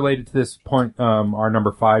other one related to this point, our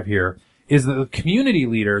number 5 here, is that the community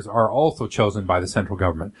leaders are also chosen by the central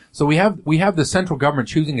government. So we have the central government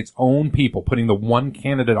choosing its own people, putting the one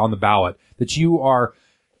candidate on the ballot that you are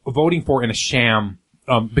voting for in a sham.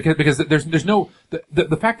 Because there's no,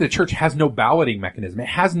 the fact that the church has no balloting mechanism, it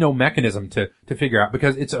has no mechanism to figure out,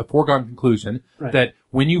 because it's a foregone conclusion that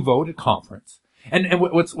when you vote at conference, and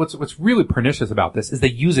what's really pernicious about this is they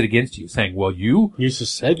use it against you, saying, well, you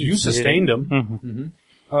said you sustained him.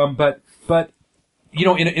 Mm-hmm. But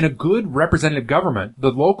in a good representative government, the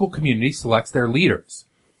local community selects their leaders.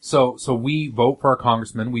 So we vote for our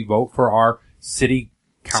congressman, we vote for our city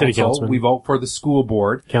council, we vote for the school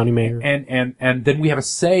board, county mayor, and then we have a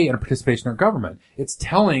say and a participation in our government. It's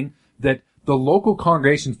telling that the local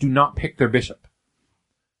congregations do not pick their bishop.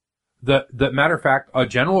 The matter of fact, a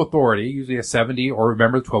general authority, usually a 70 or a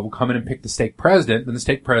member of the 12, will come in and pick the stake president. Then the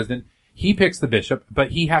stake president, he picks the bishop,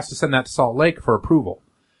 but he has to send that to Salt Lake for approval.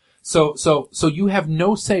 So you have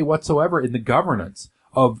no say whatsoever in the governance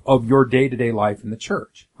of your day-to-day life in the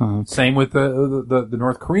church. Uh-huh. Same with the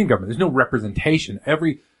North Korean government. There's no representation.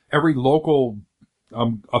 Every local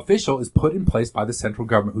official is put in place by the central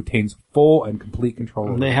government, who retains full and complete control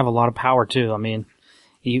over They it. have a lot of power too. I mean,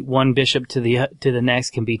 one bishop to the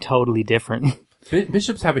next can be totally different.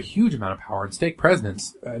 Bishops have a huge amount of power, and stake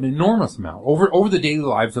presidents an enormous amount over the daily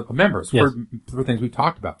lives of members. Yes. For things we've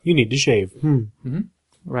talked about. you need to shave.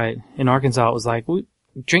 Right. In Arkansas, it was like,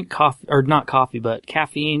 drink coffee, or not coffee, but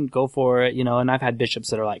caffeine, go for it, and I've had bishops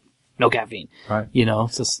that are like, no caffeine. Right.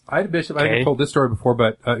 It's just, I had a bishop, I think I told this story before,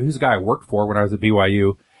 but who's a guy I worked for when I was at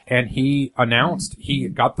BYU, and he announced, he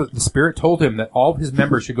got the Spirit told him that all of his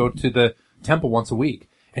members should go to the temple once a week.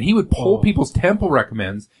 And he would poll people's temple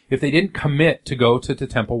recommends if they didn't commit to go to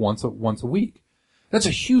temple once a week. That's a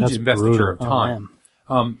huge investiture of time.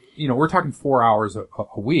 We're talking 4 hours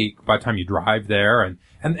a week by the time you drive there, and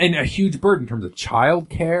a huge burden in terms of child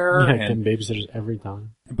care. Yeah, and babysitters every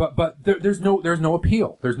time. But there's no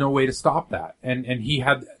appeal. There's no way to stop that. And he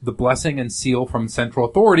had the blessing and seal from central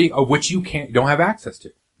authority, of which you don't have access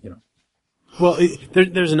to. Well,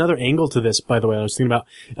 there's another angle to this, by the way, I was thinking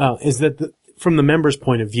about, is that from the member's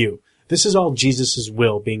point of view, this is all Jesus'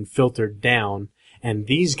 will being filtered down, and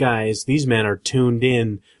these men are tuned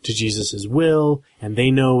in to Jesus' will, and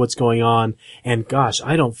they know what's going on, and gosh,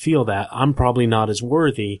 I don't feel that. I'm probably not as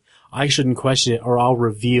worthy. I shouldn't question it, or I'll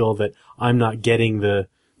reveal that I'm not getting the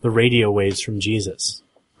radio waves from Jesus.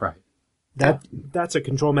 Right. That's a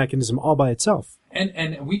control mechanism all by itself.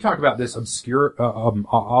 And we talk about this obscure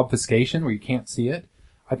obfuscation where you can't see it.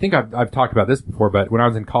 I think I've talked about this before, but when I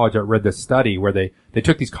was in college, I read this study where they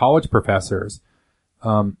took these college professors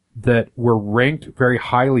that were ranked very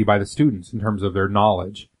highly by the students in terms of their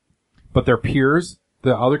knowledge, but their peers,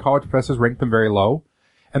 the other college professors, ranked them very low.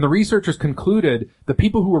 And the researchers concluded the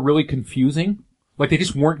people who were really confusing, like they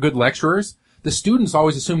just weren't good lecturers, the students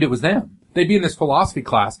always assumed it was them. They'd be in this philosophy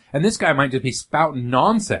class, and this guy might just be spouting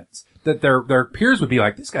nonsense that their peers would be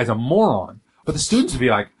like, this guy's a moron. But the students would be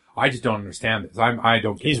like, I just don't understand this. I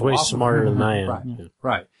don't get He's way smarter than I am. Right. Yeah.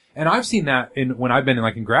 Right. And I've seen that when I've been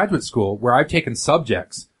in graduate school, where I've taken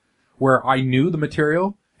subjects where I knew the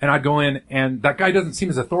material, and I'd go in, and that guy doesn't seem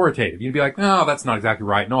as authoritative. You'd be like, no, that's not exactly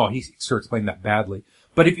right. No, he sure explained that badly.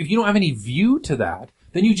 But if you don't have any view to that,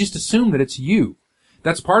 then you just assume that it's you.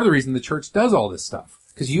 That's part of the reason the church does all this stuff.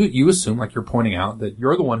 Because you assume, like you're pointing out, that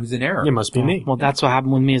you're the one who's in error. It must be me. Well, that's what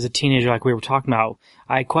happened with me as a teenager, like we were talking about.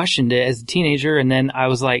 I questioned it as a teenager, and then I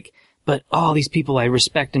was like, but all these people I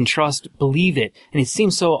respect and trust believe it. And it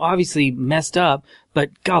seems so obviously messed up, but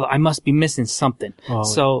God, I must be missing something. Oh.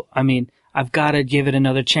 So, I mean, I've got to give it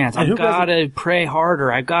another chance. I've got to pray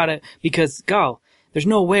harder. Because God, there's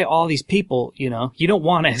no way all these people, you don't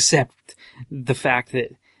want to accept the fact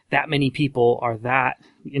that many people are that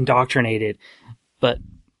indoctrinated. But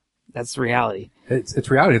that's the reality.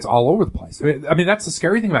 It's reality. It's all over the place. I mean, that's the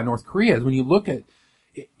scary thing about North Korea is when you look at,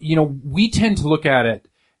 we tend to look at it.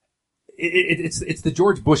 It's the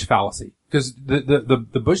George Bush fallacy, because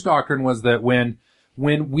the Bush doctrine was that when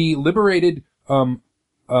we liberated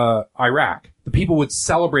Iraq, the people would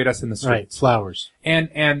celebrate us in the streets. Right, flowers. And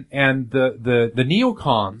the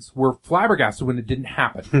neocons were flabbergasted when it didn't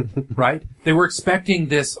happen. Right? They were expecting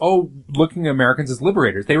this, looking at Americans as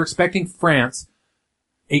liberators. They were expecting France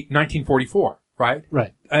 1944, right?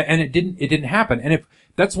 Right. And it didn't happen. And if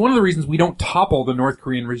that's one of the reasons we don't topple the North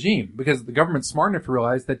Korean regime, because the government's smart enough to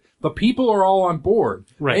realize that the people are all on board.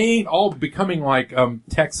 Right. They ain't all becoming like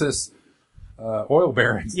Texas oil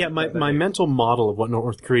barons. Yeah, my mental model of what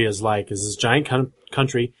North Korea is like is this giant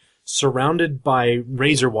country surrounded by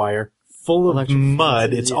razor wire, full of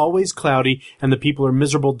mud. It's always cloudy, and the people are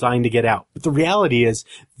miserable, dying to get out. But the reality is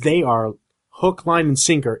they are hook, line, and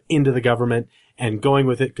sinker into the government and going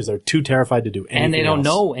with it because they're too terrified to do anything And they don't else.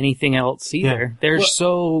 know anything else either. Yeah. They're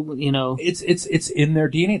It's in their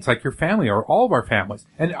DNA. It's like your family or all of our families.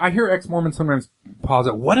 And I hear ex-Mormons sometimes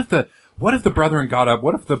posit, what if the brethren got up?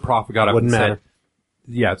 What if the prophet got up Wouldn't and matter.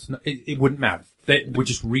 said, yeah, it wouldn't matter. They would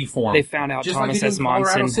just reform. They found out just Thomas like S. in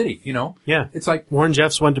Colorado Monson. City, Yeah. It's like Warren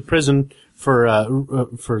Jeffs went to prison for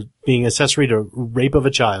being accessory to rape of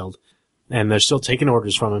a child. And they're still taking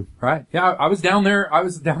orders from him. Right. Yeah, I was down there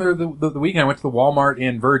the weekend. I went to the Walmart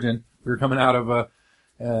in Virgin. We were coming out of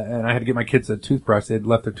and I had to get my kids a toothbrush. They'd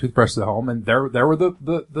left their toothbrushes at home, and there were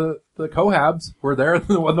the Cohabs were there in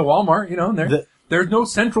the Walmart, and there's no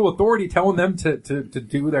central authority telling them to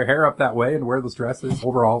do their hair up that way and wear those dresses,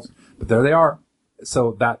 overalls. But there they are.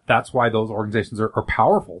 So that's why those organizations are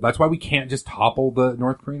powerful. That's why we can't just topple the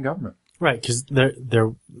North Korean government. Right, because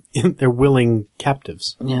they're willing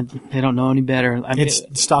captives. Yeah, they don't know any better. It's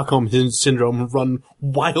Stockholm syndrome run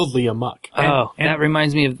wildly amok. And that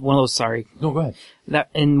reminds me of one of those. Sorry, No, go ahead.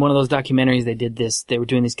 That in one of those documentaries they did this. They were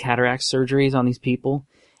doing these cataract surgeries on these people,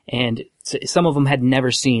 and some of them had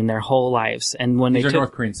never seen their whole lives. And when These they are took,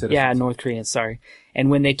 North Korean citizens. yeah, North Koreans, sorry.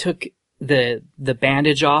 And when they took the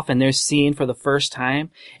bandage off and they're seeing for the first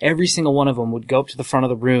time, every single one of them would go up to the front of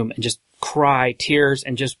the room and just cry tears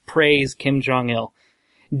and just praise Kim Jong-il.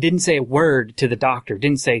 Didn't say a word to the doctor.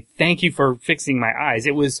 Didn't say, thank you for fixing my eyes.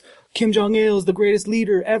 It was Kim Jong-il is the greatest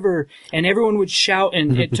leader ever. And everyone would shout,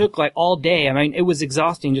 and it took like all day. I mean, it was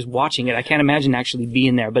exhausting just watching it. I can't imagine actually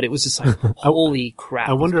being there, but it was just like, holy crap.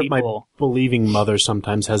 I wonder if my people. believing mother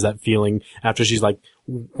sometimes has that feeling after she's like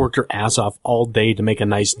worked her ass off all day to make a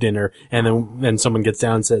nice dinner, and then someone gets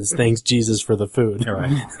down and says, "Thanks Jesus for the food." All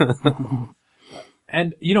right.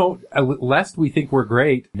 And, you know, lest we think we're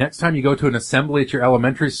great, next time you go to an assembly at your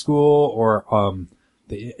elementary school or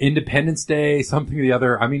the Independence Day, something or the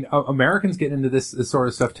other, I mean, Americans get into this sort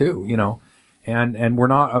of stuff too, you know, and we're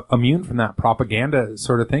not immune from that propaganda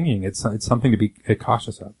sort of thinking. It's something to be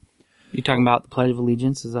cautious of. You talking about the Pledge of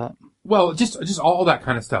Allegiance? Is that? Well, just all that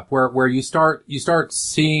kind of stuff where you start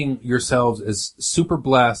seeing yourselves as super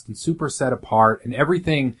blessed and super set apart and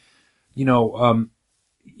everything, you know,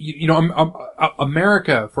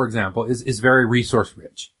 America, for example, is very resource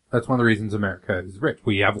rich. That's one of the reasons America is rich.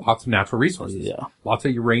 We have lots of natural resources. Yeah. Lots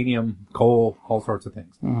of uranium, coal, all sorts of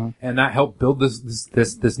things. Mm-hmm. And that helped build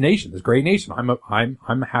this nation, this great nation.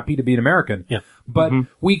 I'm happy to be an American. Yeah. But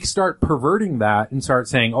we start perverting that and start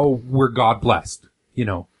saying, oh, we're God blessed. You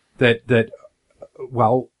know,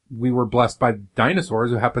 well, we were blessed by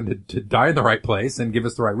dinosaurs who happened to die in the right place and give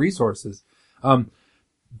us the right resources.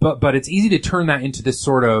 But it's easy to turn that into this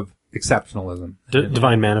sort of exceptionalism.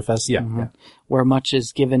 Divine manifest. Yeah. Mm-hmm. Yeah. Where much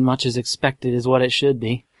is given, much is expected is what it should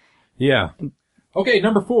be. Yeah. Okay,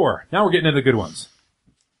 number 4. Now we're getting into the good ones.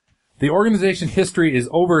 The organization history is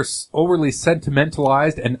overly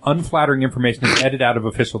sentimentalized and unflattering information is edited out of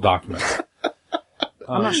official documents.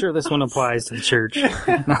 I'm not sure this one applies to the church.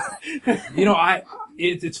 You know,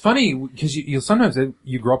 it's funny because you sometimes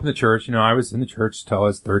you grow up in the church. You know, I was in the church till I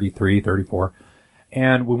was 33, 34.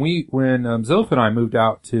 And when Zilph and I moved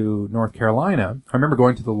out to North Carolina, I remember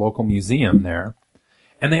going to the local museum there,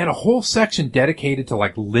 and they had a whole section dedicated to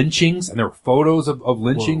like lynchings, and there were photos of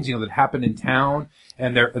lynchings, you know, that happened in town.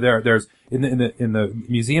 And there's in the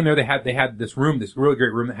museum there, they had this room, this really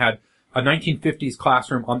great room that had a 1950s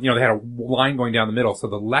classroom on, you know, they had a line going down the middle. So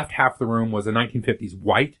the left half of the room was a 1950s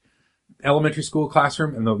white elementary school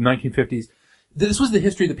classroom, and the 1950s. This was the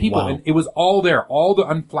history of the people, and it was all there, all the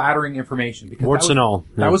unflattering information. Because warts and all.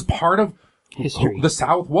 Yeah. That was part of History. who the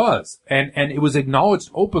South was, and it was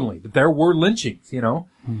acknowledged openly that there were lynchings, you know,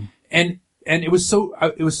 and it was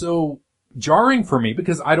so jarring for me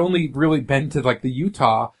because I'd only really been to like the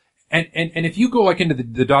Utah, and if you go like into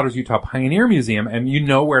the Daughters Utah Pioneer Museum and you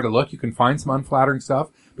know where to look, you can find some unflattering stuff,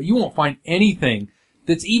 but you won't find anything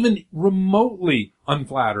that's even remotely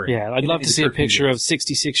unflattering. Yeah, I'd love to see a picture of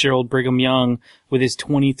 66-year-old Brigham Young with his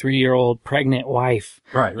 23-year-old pregnant wife.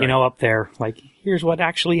 Right. You know, up there. Like, here's what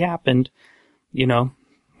actually happened. You know?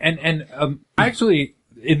 And actually,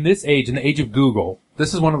 in this age, in the age of Google,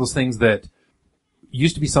 this is one of those things that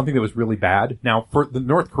used to be something that was really bad. Now, for the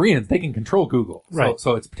North Koreans, they can control Google. Right.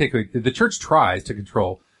 So it's particularly, the church tries to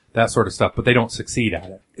control that sort of stuff, but they don't succeed at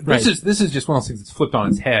it. Right. This is just one of those things that's flipped on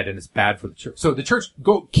its head and it's bad for the church. So the church,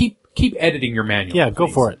 keep editing your manual. Yeah, go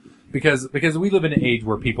please. for it. Because we live in an age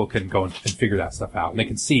where people can go and figure that stuff out and they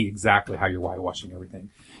can see exactly how you're whitewashing everything.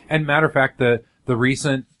 And matter of fact, the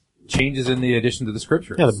recent changes in the addition to the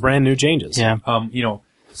scriptures. Yeah, the brand new changes. Yeah. You know,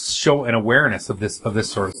 show an awareness of this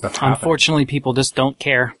sort of stuff. happening. Unfortunately, people just don't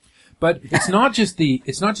care. But it's not just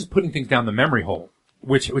putting things down the memory hole,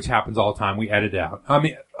 which happens all the time. We edit out. I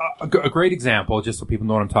mean, a great example, just so people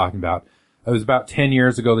know what I'm talking about. It was about 10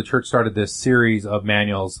 years ago, the church started this series of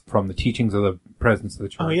manuals from the teachings of the presidents of the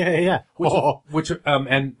church. Oh, yeah.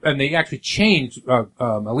 And they actually changed,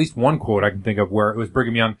 at least one quote I can think of where it was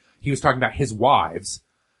Brigham Young. He was talking about his wives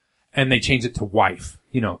and they changed it to wife,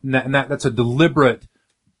 you know, and that's a deliberate,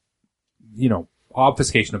 you know,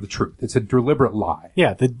 obfuscation of the truth. It's a deliberate lie.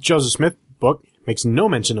 Yeah, the Joseph Smith book makes no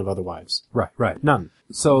mention of other wives. Right. None.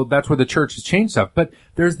 So that's where the church has changed stuff. But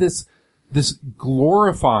there's this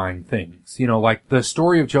glorifying things, you know, like the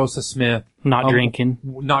story of Joseph Smith. Not drinking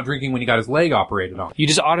when he got his leg operated on. You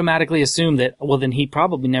just automatically assume that, well, then he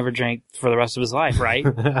probably never drank for the rest of his life, right?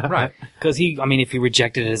 Right. Because if he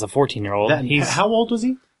rejected it as a 14-year-old, How old was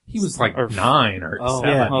he? He was like 9 or 7.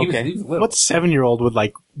 yeah. Okay. He was little. What 7-year-old would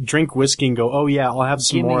like drink whiskey and go, oh yeah, I'll have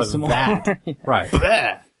some Give me more some of more. that?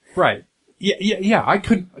 Right. Right. Yeah. I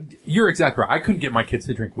couldn't. You're exactly right. I couldn't get my kids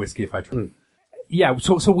to drink whiskey if I tried. Yeah.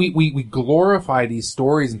 So we glorify these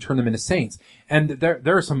stories and turn them into saints. And there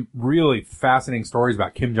are some really fascinating stories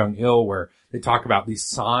about Kim Jong-il where they talk about these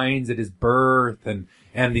signs at his birth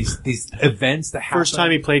and these events that happen. First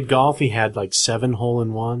time he played golf, he had like 7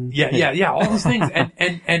 hole-in-one. Yeah. All these things.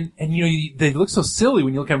 And you know, they look so silly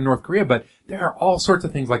when you look at him in North Korea, but there are all sorts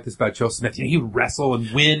of things like this about Joseph Smith. You know, he would wrestle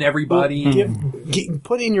and win everybody.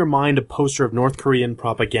 Put in your mind a poster of North Korean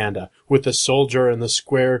propaganda with the soldier and the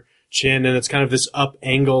square chin, and it's kind of this up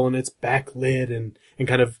angle, and it's backlit, and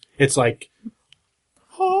kind of, it's like,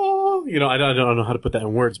 oh, I don't know how to put that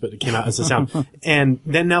in words, but it came out as a sound. And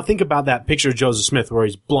then now think about that picture of Joseph Smith where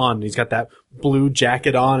he's blonde, and he's got that blue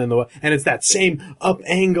jacket on, and it's that same up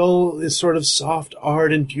angle, this sort of soft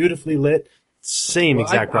art and beautifully lit. Same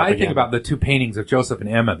exact propaganda. I think about the two paintings of Joseph and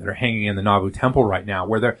Emma that are hanging in the Nauvoo Temple right now,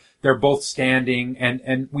 where they're both standing,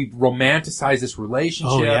 and we've romanticized this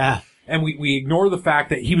relationship. Oh, yeah. And we ignore the fact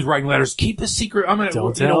that he was writing letters, keep this secret.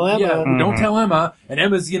 Don't tell Emma. Yeah, don't tell Emma. And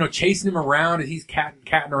Emma's, chasing him around, and he's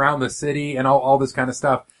catting around the city and all this kind of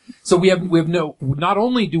stuff. So we have not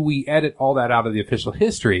only do we edit all that out of the official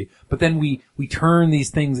history, but then we turn these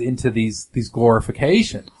things into these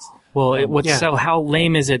glorifications. Well, so how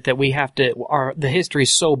lame is it that we have to, the history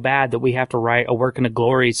is so bad that we have to write a work in a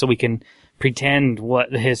glory so we can pretend what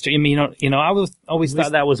the history, I mean, I always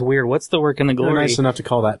thought that was weird. What's the work in the glory? They're nice enough to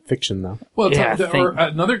call that fiction, though. Well, or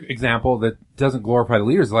another example that doesn't glorify the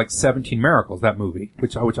leaders is like 17 Miracles, that movie,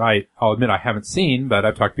 which I'll admit I haven't seen, but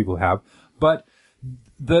I've talked to people who have. But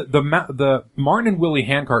the Martin and Willie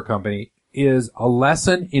Handcart Company is a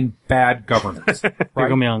lesson in bad governance. Right?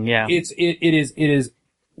 Brigham Young, yeah. It is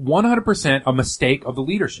 100% a mistake of the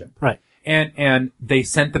leadership. Right. And they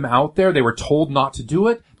sent them out there. They were told not to do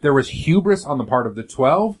it. There was hubris on the part of the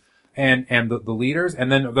 12 and the leaders.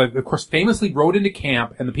 And then, of course, famously rode into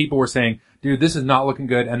camp, and the people were saying, dude, this is not looking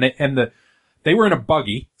good. And they were in a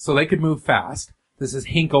buggy, so they could move fast. This is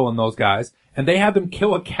Hinkle and those guys. And they had them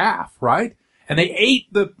kill a calf, right? And they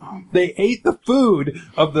ate the food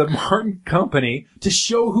of the Martin Company to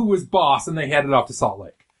show who was boss, and they headed off to Salt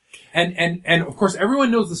Lake. And of course, everyone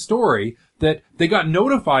knows the story that they got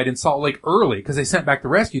notified in Salt Lake early because they sent back the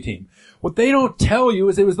rescue team. What they don't tell you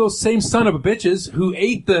is it was those same son of a bitches who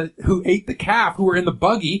ate the calf, who were in the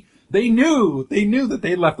buggy. They knew that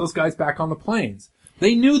they had left those guys back on the plains.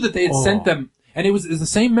 They knew that they had sent them, and it was the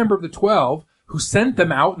same member of the 12 who sent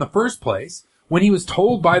them out in the first place. When he was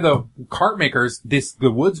told by the cart makers,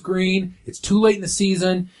 the wood's green, it's too late in the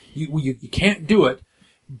season, you can't do it.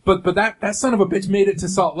 But that son of a bitch made it to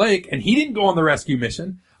Salt Lake, and he didn't go on the rescue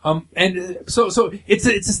mission. So it's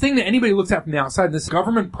this thing that anybody looks at from the outside, this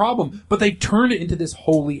government problem, but they've turned it into this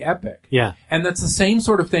holy epic. Yeah. And that's the same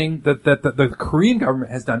sort of thing that the Korean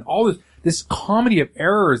government has done. All this comedy of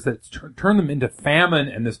errors that's turned them into famine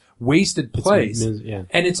and this wasted place. Yeah.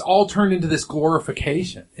 And it's all turned into this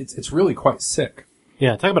glorification. It's really quite sick.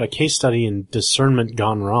 Yeah. Talk about a case study in discernment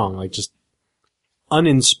gone wrong. Like just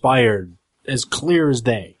uninspired, as clear as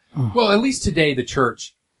day. Well, at least today the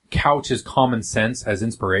church couches common sense as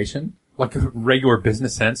inspiration, like regular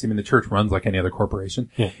business sense. I mean, the church runs like any other corporation.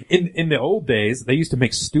 Yeah. In the old days, they used to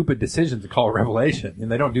make stupid decisions to call it revelation,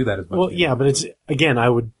 and they don't do that as much. Well, anymore. yeah, but it's, again, I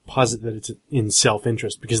would posit that it's in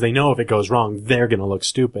self-interest because they know if it goes wrong, they're going to look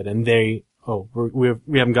stupid, and we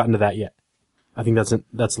haven't gotten to that yet. I think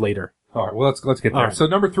that's later. All right. Well, let's get there. Right. So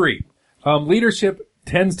number 3, leadership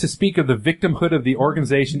tends to speak of the victimhood of the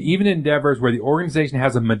organization, even in endeavors where the organization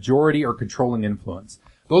has a majority or controlling influence.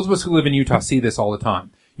 Those of us who live in Utah see this all the time.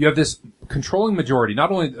 You have this controlling majority.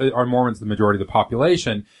 Not only are Mormons the majority of the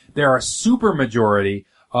population, they are a super majority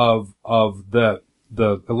of the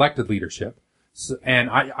elected leadership. So, and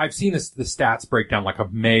I've seen the stats breakdown like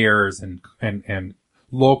of mayors and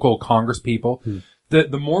local Congress people.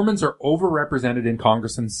 The Mormons are overrepresented in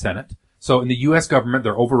Congress and Senate. So in the U.S. government,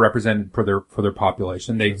 they're overrepresented for their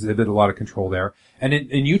population. They exhibit a lot of control there. And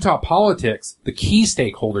in Utah politics, the key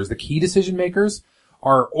stakeholders, the key decision makers,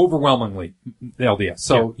 are overwhelmingly LDS.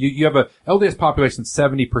 So you have a LDS population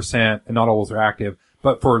 70%, and not all those are active,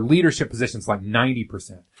 but for leadership positions like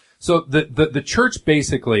 90%. So the church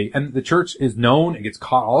basically, and the church is known and gets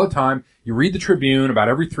caught all the time. You read the Tribune about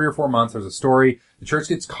every 3 or 4 months, there's a story. The church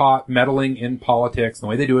gets caught meddling in politics. And the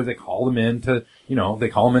way they do it is they call them into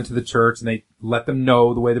the church and they let them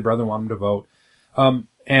know the way the brethren want them to vote.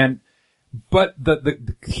 But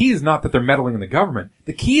the key is not that they're meddling in the government.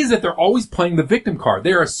 The key is that they're always playing the victim card.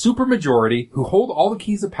 They're a super majority who hold all the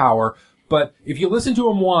keys of power. But if you listen to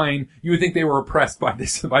them whine, you would think they were oppressed by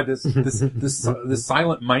this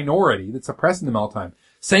silent minority that's oppressing them all the time.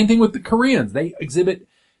 Same thing with the Koreans. They exhibit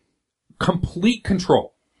complete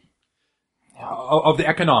control of the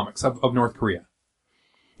economics of North Korea.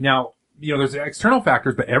 Now, there's external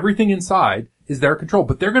factors, but everything inside is their control.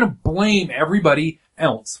 But they're going to blame everybody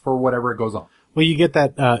else for whatever goes on. Well, you get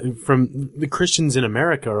that from the Christians in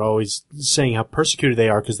America are always saying how persecuted they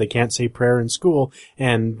are because they can't say prayer in school,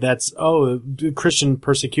 and that's Christian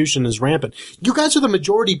persecution is rampant. You guys are the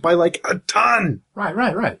majority by like a ton.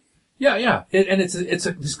 Right. Yeah. And it's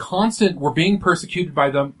this constant. We're being persecuted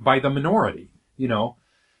by the minority,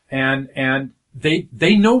 and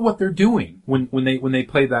they know what they're doing when they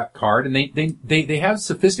play that card, and they have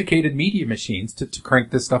sophisticated media machines to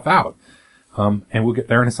crank this stuff out. And we'll get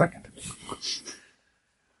there in a second.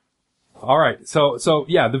 All right. So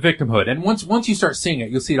yeah, the victimhood. And once you start seeing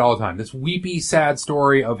it, you'll see it all the time. This weepy, sad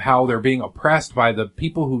story of how they're being oppressed by the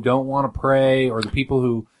people who don't want to pray, or the people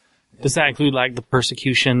who... Does that include like the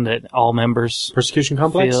persecution that all members Persecution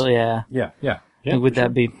complex? feel? Yeah. Yeah. Would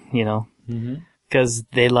that be, because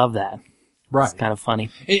they love that. Right. It's kind of funny.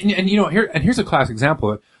 And here's a classic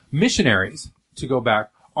example of it. Missionaries, to go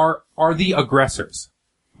back, are the aggressors,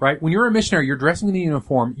 right? When you're a missionary, you're dressing in the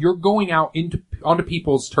uniform, you're going out onto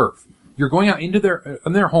people's turf. You're going out into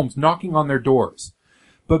their homes, knocking on their doors.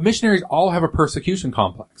 But missionaries all have a persecution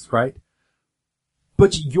complex, right?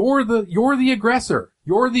 But you're the aggressor.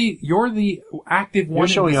 You're the active one. You're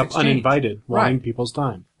showing in this up exchange. uninvited, wanting Right. people's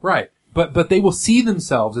time. Right. But they will see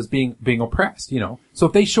themselves as being oppressed, So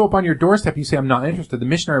if they show up on your doorstep and you say, I'm not interested, the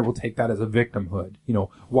missionary will take that as a victimhood.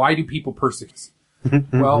 Why do people persecute?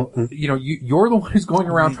 Well, you're the one who's going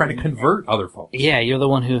around trying to convert other folks. Yeah, you're the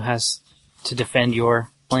one who has to defend your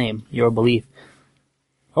claim, your belief.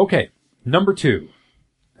 Okay. Number 2.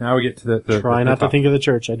 Now we get to the Try not to think of the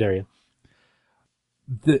church, I dare you.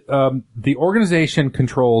 The organization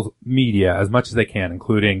controls media as much as they can,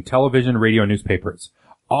 including television, radio, and newspapers.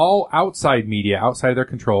 All outside media, outside of their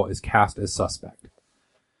control, is cast as suspect.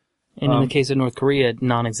 And in the case of North Korea,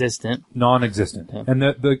 non-existent. Non-existent. Yeah. And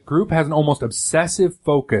the group has an almost obsessive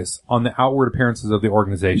focus on the outward appearances of the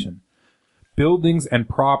organization. Buildings and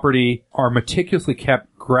property are meticulously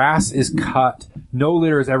kept. Grass is cut. No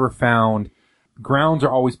litter is ever found. Grounds are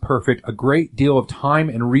always perfect. A great deal of time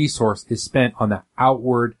and resource is spent on the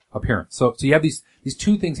outward appearance. So you have these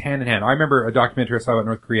two things hand in hand. I remember a documentary I saw about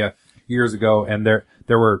North Korea years ago, and there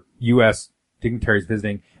were U.S. dignitaries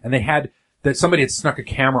visiting, and they had that somebody had snuck a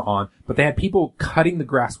camera on, but they had people cutting the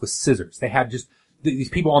grass with scissors. They had just these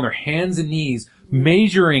people on their hands and knees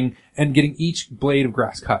measuring and getting each blade of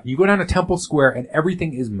grass cut. You go down to Temple Square and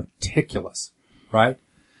everything is meticulous, right?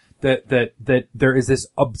 That there is this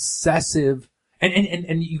obsessive,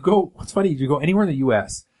 and you go, what's funny, you go anywhere in the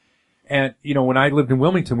U.S., and, when I lived in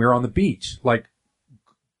Wilmington, we were on the beach, like,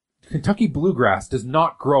 Kentucky bluegrass does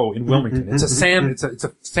not grow in Wilmington. It's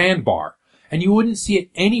a sandbar. And you wouldn't see it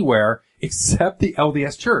anywhere except the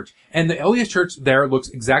LDS church. And the LDS church there looks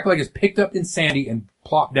exactly like it's picked up in Sandy and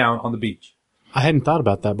plopped down on the beach. I hadn't thought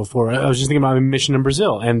about that before. I was just thinking about a mission in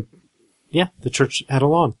Brazil, and yeah, the church had a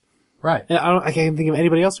lawn. Right. And I can't think of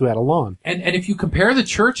anybody else who had a lawn. And if you compare the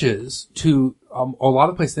churches to a lot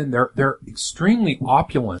of places, then they're extremely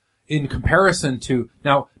opulent in comparison to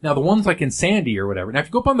now the ones like in Sandy or whatever. Now if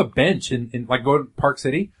you go up on the bench in like go to Park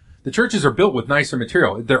City, the churches are built with nicer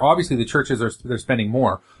material. They're obviously the churches they're spending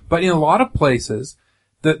more, but in a lot of places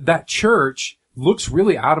that church looks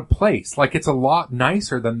really out of place. Like it's a lot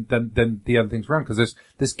nicer than the other things around, because there's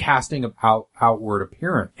this casting of outward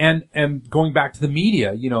appearance. And going back to the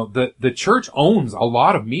media, the church owns a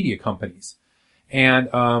lot of media companies. And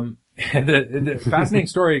the fascinating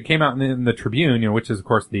story came out in the Tribune, which is of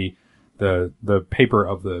course the paper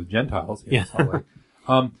of the Gentiles. Yeah.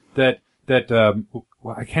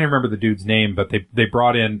 Well, I can't remember the dude's name, but they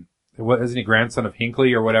brought in, isn't he grandson of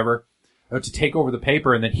Hinckley or whatever, to take over the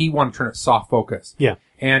paper, and then he wanted to turn it soft focus. Yeah.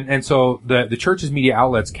 And so the church's media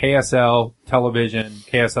outlets, KSL Television,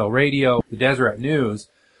 KSL Radio, the Deseret News,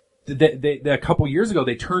 they a couple years ago,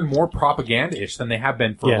 they turned more propaganda-ish than they have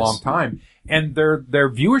been for a long time, and their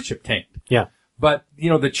viewership tanked. Yeah. But,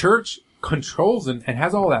 the church controls and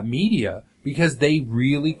has all that media because they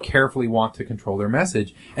really carefully want to control their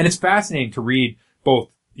message. And it's fascinating to read both,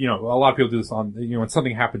 a lot of people do this on, when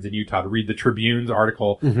something happens in Utah, to read the Tribune's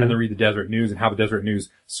article and then read the Deseret News and how the Deseret News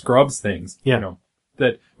scrubs things. Yeah.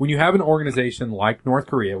 That when you have an organization like North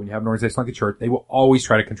Korea, when you have an organization like the church, they will always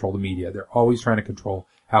try to control the media. They're always trying to control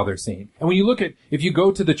how they're seen. And when you look at, if you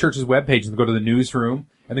go to the church's webpage and go to the newsroom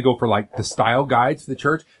and they go for like the style guides to the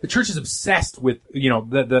church is obsessed with,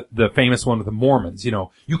 the famous one with the Mormons.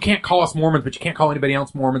 You can't call us Mormons, but you can't call anybody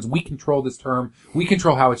else Mormons. We control this term. We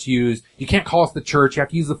control how it's used. You can't call us the church. You have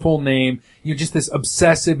to use the full name. Just this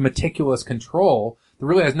obsessive, meticulous control that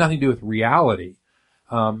really has nothing to do with reality.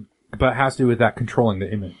 But has to do with that controlling the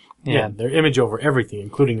image. Yeah, their image over everything,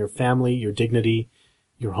 including your family, your dignity,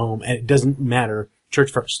 your home, and it doesn't matter. Church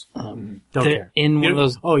first. Don't care. In one of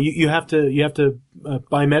those, you have to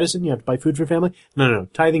buy medicine. You have to buy food for your family. No.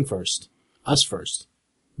 Tithing first. Us first.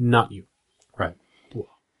 Not you. Right.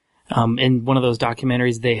 in one of those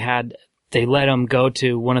documentaries, they let him go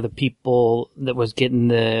to one of the people that was getting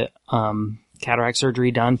the cataract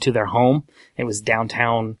surgery done to their home. It was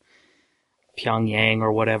downtown Pyongyang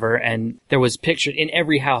or whatever, and there was pictured in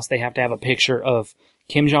every house. They have to have a picture of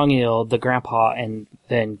Kim Jong-il, the grandpa, and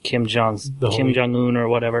then Kim Jong-un or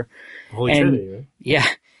whatever. Holy And- Trinity, right? Yeah.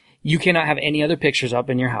 You cannot have any other pictures up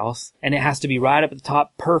in your house, and it has to be right up at the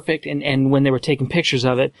top, perfect. And when they were taking pictures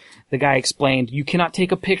of it, the guy explained, you cannot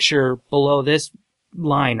take a picture below this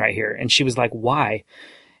line right here. And she was like, why?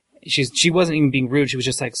 She wasn't even being rude. She was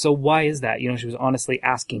just like, so why is that? You know, she was honestly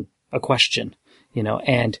asking a question, you know,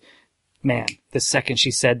 and man, the second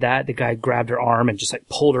she said that, the guy grabbed her arm and just like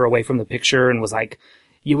pulled her away from the picture and was like,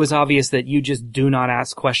 it was obvious that you just do not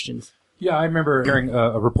ask questions. Yeah, I remember hearing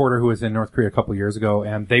a reporter who was in North Korea a couple of years ago,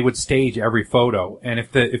 and they would stage every photo. And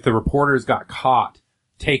if the reporters got caught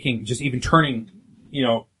taking, just even turning,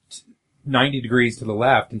 90 degrees to the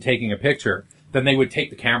left and taking a picture, then they would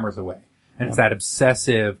take the cameras away. And it's that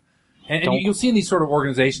obsessive. And you'll see in these sort of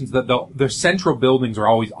organizations that their central buildings are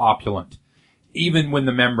always opulent, even when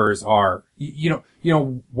the members are,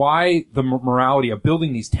 why the morality of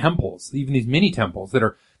building these temples, even these mini temples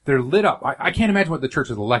they're lit up. I can't imagine what the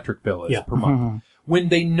church's electric bill is per month. When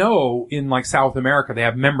they know in like South America, they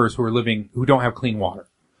have members who don't have clean water.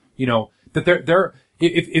 That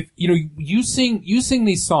if you sing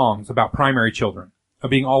these songs about primary children, of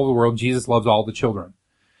being all over the world, Jesus loves all the children.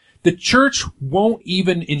 The church won't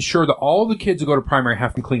even ensure that all the kids who go to primary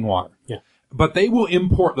have clean water. Yeah. But they will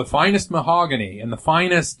import the finest mahogany and the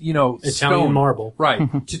finest, Italian stone, marble.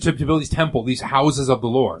 right, to build these houses of the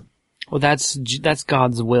Lord. Well, that's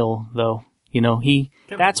God's will, though.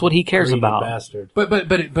 That's what he cares Greedy about. bastard.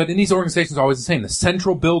 But in these organizations, it's always the same. The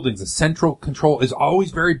central buildings, the central control is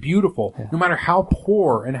always very beautiful, no matter how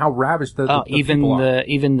poor and how ravished the people are.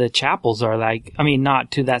 Even the chapels are like, I mean,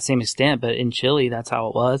 not to that same extent, but in Chile, that's how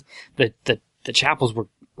it was. The chapels were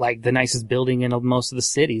like the nicest building in most of the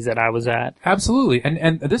cities that I was at. Absolutely.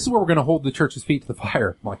 And this is where we're going to hold the church's feet to the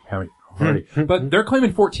fire. I'm like, how many? Already. But they're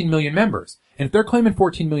claiming 14 million members. And if they're claiming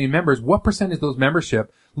 14 million members, what percentage of those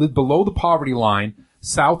membership live below the poverty line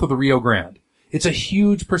south of the Rio Grande? It's a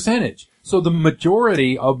huge percentage. So the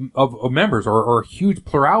majority of members, or a huge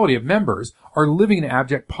plurality of members, are living in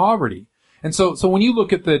abject poverty. And so when you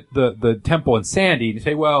look at the temple in Sandy, you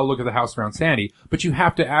say, well, look at the house around Sandy, but you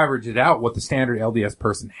have to average it out what the standard LDS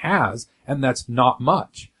person has, and that's not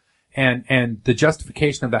much. And the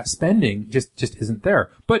justification of that spending just isn't there.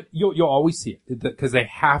 But you'll always see it, because they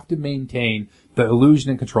have to maintain the illusion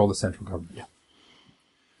and control of the central government. Yeah.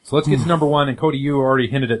 So let's get to number one, and Cody, you already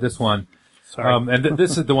hinted at this one. Sorry. And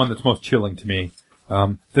this is the one that's most chilling to me.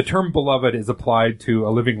 The term beloved is applied to a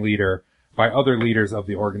living leader by other leaders of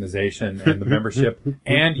the organization and the membership,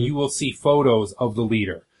 and you will see photos of the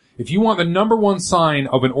leader. If you want the number one sign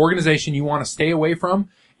of an organization you want to stay away from,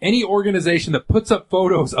 any organization that puts up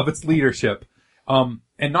photos of its leadership, and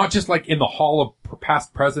not just like in the hall of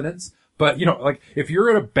past presidents, but like if you're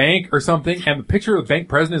at a bank or something and the picture of the bank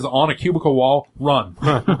president is on a cubicle wall, run.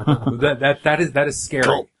 that is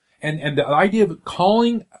scary. And the idea of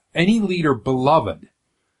calling any leader beloved,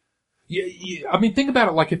 I mean, think about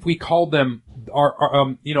it like if we called them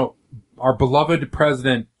our beloved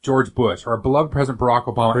President George Bush or our beloved President Barack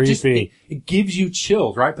Obama. It gives you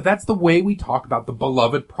chills, right? But that's the way we talk about the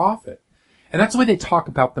beloved prophet. And that's the way they talk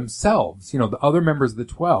about themselves. The other members of the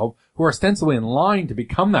 12 who are ostensibly in line to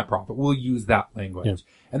become that prophet will use that language. Yeah.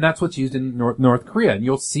 And that's what's used in North Korea. And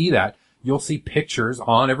you'll see that. You'll see pictures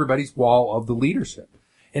on everybody's wall of the leadership.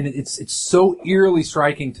 And it's so eerily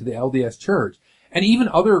striking to the LDS Church. And even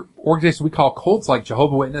other organizations we call cults like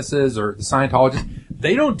Jehovah's Witnesses or the Scientologists,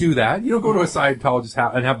 they don't do that. You don't go to a Scientologist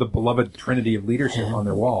house and have the beloved trinity of leadership on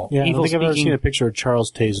their wall. Yeah, I don't think I've ever seen a picture of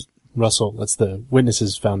Charles Taze Russell. That's the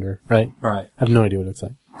Witnesses founder, right? Right. I have no idea what it looks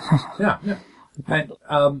like. Yeah. And,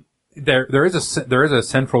 there is a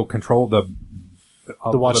central control of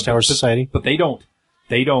the Watchtower Society. But they're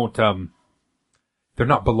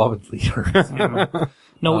not beloved leaders.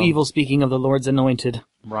 No evil speaking of the Lord's anointed.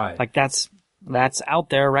 Right. Like that's out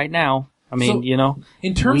there right now. I mean,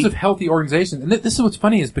 in terms of healthy organizations, and this is what's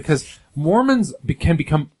funny is because Mormons can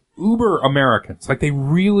become uber Americans. Like they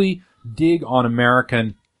really dig on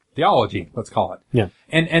American theology, let's call it. Yeah.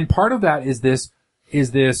 And part of that is the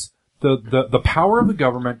power of the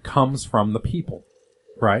government comes from the people,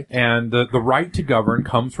 right? And the right to govern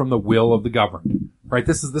comes from the will of the governed, right?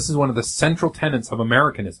 This is one of the central tenets of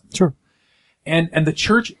Americanism. Sure. And the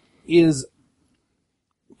church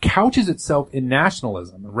couches itself in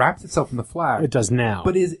nationalism, wraps itself in the flag. It does now.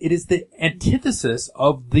 But it is the antithesis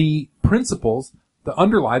of the principles that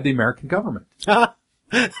underlie the American government.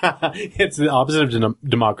 It's the opposite of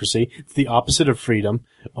democracy. It's the opposite of freedom.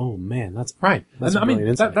 Oh man, that's right. That's and I mean,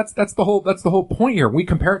 that's the whole point here. We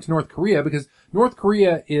compare it to North Korea because North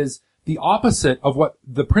Korea is the opposite of what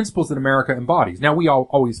the principles that America embodies. Now, we all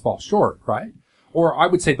always fall short, right? Or I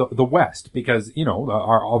would say the West, because, you know,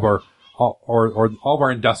 all of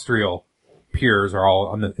our industrial peers are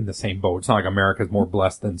all in the same boat. It's not like America's more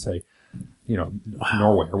blessed than, say, you know,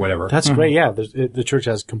 Norway or whatever. That's great. Yeah. The church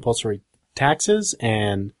has compulsory taxes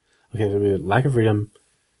and, lack of freedom.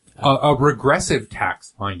 A regressive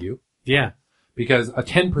tax, mind you. Yeah. Because a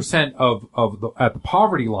 10% at the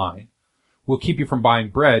poverty line will keep you from buying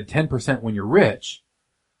bread. 10% when you're rich,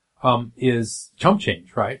 is chump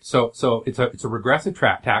change, right? So it's a regressive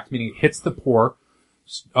tax, meaning it hits the poor,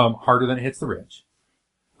 harder than it hits the rich.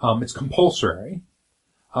 It's compulsory.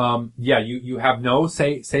 You have no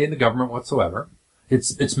say in the government whatsoever.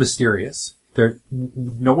 It's mysterious.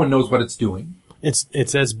 No one knows what it's doing.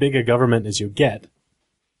 It's as big a government as you get.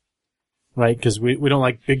 Right? Because we don't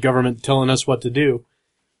like big government telling us what to do.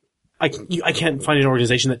 I can't find an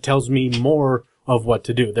organization that tells me more of what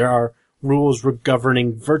to do. There are rules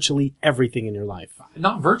governing virtually everything in your life.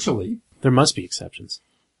 Not virtually. There must be exceptions.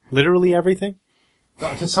 Literally everything?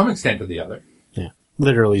 To some extent or the other. Yeah.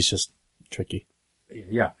 Literally is just tricky.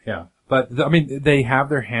 Yeah. But, I mean, they have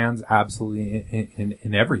their hands absolutely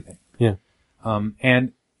in everything. Yeah.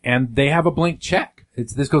 And they have a blank check.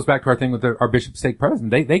 This goes back to our thing with our bishop stake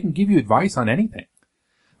president. They can give you advice on anything,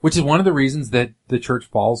 which is one of the reasons that the church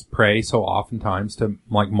falls prey so oftentimes to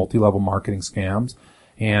like multi-level marketing scams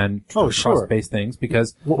and trust-based things,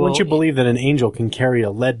 because wouldn't you believe that an angel can carry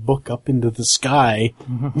a lead book up into the sky?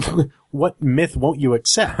 What myth won't you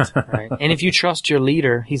accept? Right. And if you trust your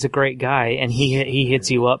leader, he's a great guy, and he hits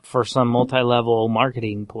you up for some multi-level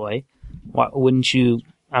marketing ploy, why wouldn't you?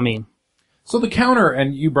 I mean. So the counter,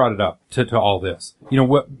 and you brought it up to all this, you know,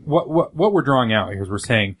 what we're drawing out here is we're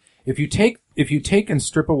saying, if you take and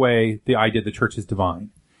strip away the idea the church is divine,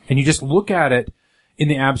 and you just look at it in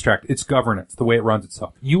the abstract, its governance, the way it runs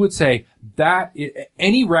itself, you would say that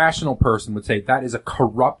any rational person would say that is a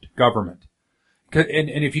corrupt government. And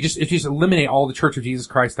if you just eliminate all the Church of Jesus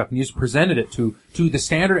Christ stuff and you just presented it to the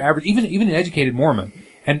standard average, even an educated Mormon,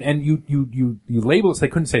 and you label it so they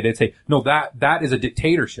couldn't say it, they'd say, no, that is a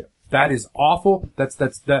dictatorship. That is awful.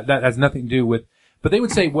 That has nothing to do with, but they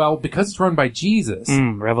would say, well, because it's run by Jesus.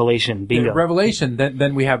 Revelation. Bingo. Revelation,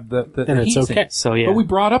 then we have the then it's heat okay. sink. So yeah. But we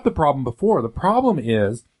brought up the problem before. The problem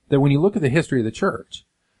is that when you look at the history of the church,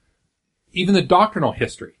 even the doctrinal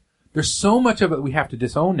history, there's so much of it we have to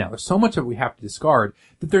disown now. There's so much of it we have to discard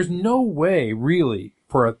that there's no way really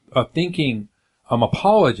for a thinking,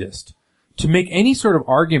 apologist to make any sort of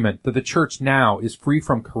argument that the church now is free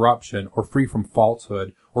from corruption or free from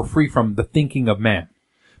falsehood or free from the thinking of man.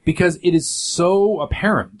 Because it is so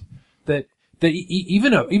apparent that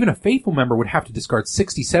even a faithful member would have to discard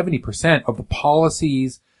 60-70% of the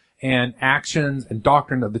policies and actions and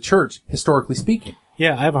doctrine of the church, historically speaking.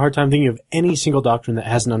 Yeah, I have a hard time thinking of any single doctrine that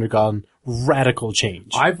hasn't undergone radical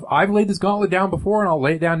change. I've laid this gauntlet down before, and I'll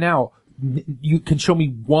lay it down now. You can show me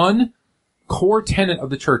one core tenet of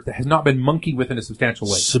the church that has not been monkeyed with in a substantial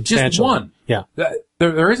way. Just one. Yeah.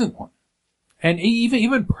 There isn't one. And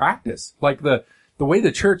even practice, like the way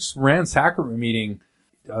the church ran sacrament meeting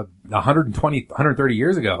 130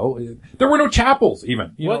 years ago, there were no chapels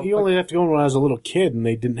even. You only have to go when I was a little kid and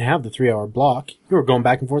they didn't have the 3-hour block. You were going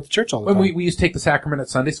back and forth to church all the time. When we used to take the sacrament at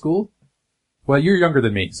Sunday school. Well, you're younger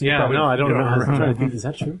than me. So yeah, no, I don't know. I'm trying to think, is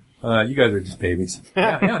that true? You guys are just babies.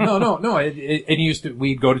 No.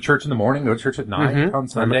 We'd go to church in the morning, go to church at night on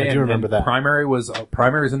Sunday. I do remember that. Primary was in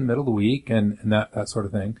the middle of the week and that sort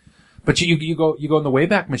of thing. But you go in the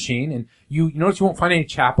Wayback Machine and you notice you won't find any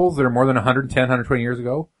chapels that are more than 110, 120 years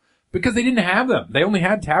ago because they didn't have them. They only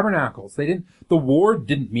had tabernacles. The ward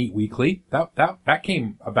didn't meet weekly. That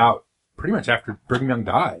came about pretty much after Brigham Young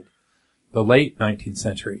died, the late 19th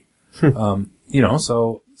century. So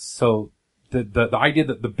the idea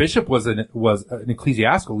that the bishop was an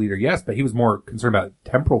ecclesiastical leader, yes, but he was more concerned about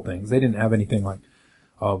temporal things. They didn't have anything like,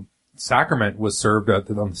 sacrament was served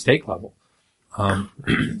on the stake level.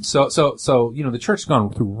 So, the church has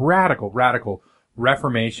gone through radical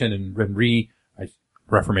reformation and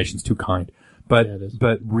reformation's too kind, but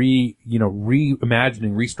reimagining,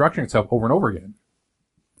 restructuring itself over and over again.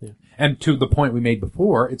 Yeah. And to the point we made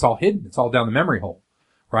before, it's all hidden. It's all down the memory hole,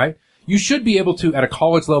 right? You should be able to, at a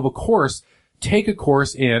college level course, take a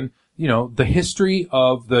course in, the history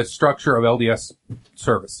of the structure of LDS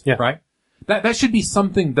service, right? That should be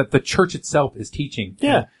something that the church itself is teaching.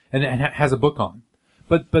 Yeah. And has a book on.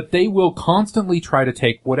 But they will constantly try to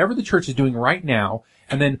take whatever the church is doing right now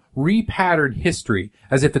and then repattern history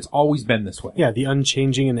as if it's always been this way. Yeah, the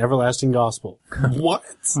unchanging and everlasting gospel. What?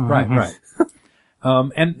 Right.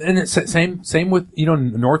 And it's same with,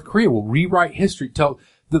 North Korea will rewrite history, tell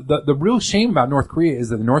the real shame about North Korea is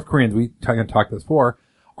that the North Koreans, we talked this before,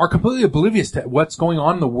 are completely oblivious to what's going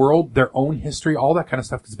on in the world, their own history, all that kind of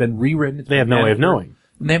stuff has been rewritten. They have no way of knowing.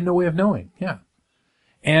 And they have no way of knowing, yeah.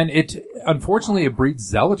 And unfortunately, it breeds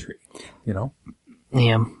zealotry, you know?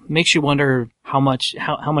 Yeah. Makes you wonder how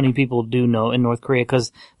many people do know in North Korea,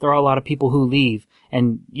 because there are a lot of people who leave,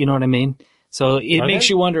 and you know what I mean? So it makes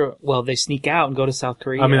you wonder, well, they sneak out and go to South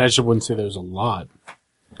Korea. I mean, I just wouldn't say there's a lot.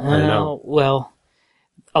 I don't know. Well,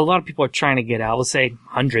 a lot of people are trying to get out. Let's say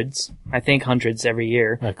hundreds. I think hundreds every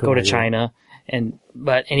year go to China.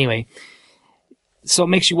 But anyway, so it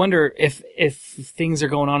makes you wonder if things are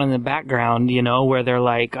going on in the background, you know, where they're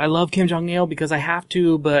like, I love Kim Jong-il because I have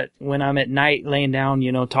to, but when I'm at night laying down,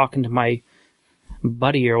 you know, talking to my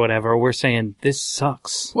buddy or whatever, we're saying this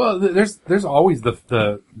sucks. Well, there's always the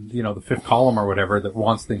fifth column or whatever that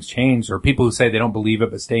wants things changed, or people who say they don't believe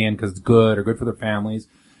it but stay in because it's good or good for their families.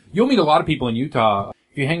 You'll meet a lot of people in Utah.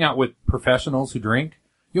 If you hang out with professionals who drink,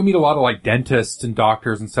 you'll meet a lot of like dentists and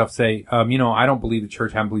doctors and stuff say, I don't believe the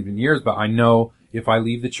church, haven't believed in years, but I know if I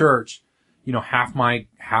leave the church, you know, half my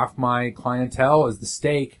clientele is the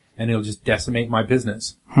stake and it'll just decimate my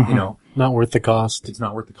business, you know. Not worth the cost. It's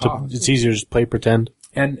not worth the cost. It's easier to just play pretend.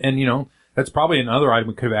 And you know, that's probably another item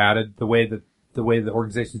we could have added, the way the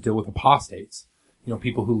organizations deal with apostates. You know,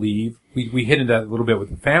 people who leave. We hit into that a little bit with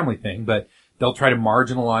the family thing, but they'll try to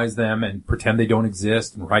marginalize them and pretend they don't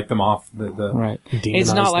exist and write them off the right.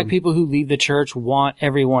 It's not like people who leave the church want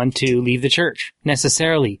everyone to leave the church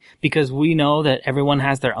necessarily, because we know that everyone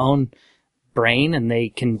has their own brain and they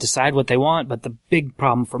can decide what they want. But the big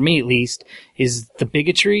problem for me, at least, is the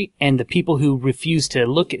bigotry and the people who refuse to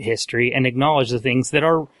look at history and acknowledge the things that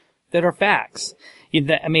are facts.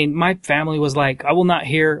 I mean, my family was like, I will not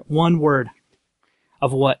hear one word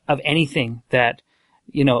of anything that,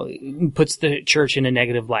 you know, puts the church in a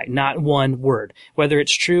negative light. Not one word, whether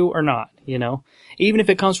it's true or not, you know. Even if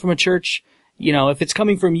it comes from a church, you know, if it's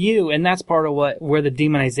coming from you, and that's part of where the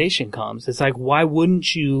demonization comes. It's like, why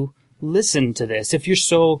wouldn't you listen to this? If you're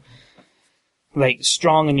so, like,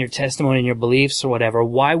 strong in your testimony and your beliefs or whatever,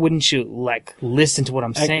 why wouldn't you, like, listen to what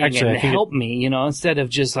I'm saying and help me, you know, instead of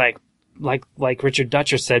just like Richard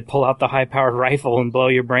Dutcher said, pull out the high-powered rifle and blow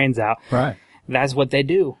your brains out. Right. That's what they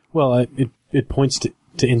do. Well, it points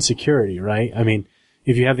to insecurity, right? I mean,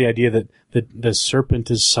 if you have the idea that the serpent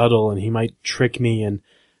is subtle and he might trick me, and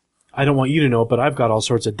I don't want you to know, but I've got all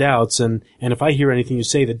sorts of doubts, and if I hear anything you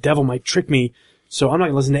say, the devil might trick me, so I'm not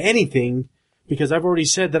going to listen to anything because I've already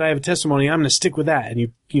said that I have a testimony. I'm going to stick with that,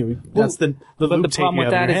 and that's the but the problem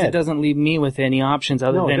with that is it doesn't leave me with any options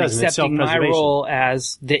other than accepting my role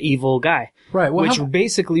as the evil guy. Right. Well, which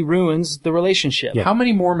basically ruins the relationship. Yeah. How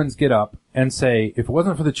many Mormons get up and say, if it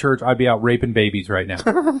wasn't for the church, I'd be out raping babies right now?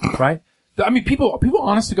 Right? I mean, people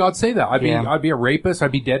honest to God say that. I'd be a rapist.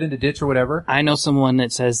 I'd be dead in a ditch or whatever. I know someone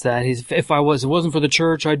that says that if it wasn't for the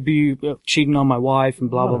church, I'd be cheating on my wife and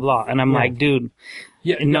blah, blah, blah. And I'm like, dude,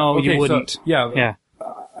 no, you wouldn't. So, yeah.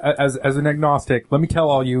 As an agnostic, let me tell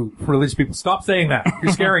all you religious people, stop saying that.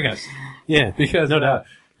 You're scaring us. Yeah. Because, no doubt.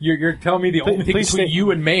 You're telling me the only thing between you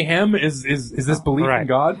and mayhem is this belief in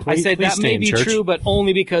God? I said that may be true, but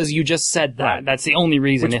only because you just said that. Right. That's the only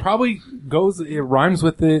reason. Which probably it rhymes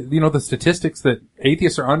with the statistics that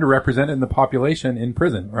atheists are underrepresented in the population in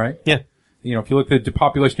prison, right? Yeah. You know, if you look at the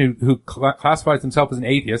population who classifies themselves as an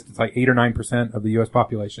atheist, it's like 8 or 9% of the U.S.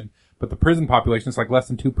 population. But the prison population is like less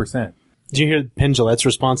than 2%. Did you hear Penn Jillette's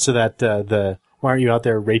response to that, why aren't you out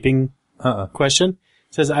there raping question?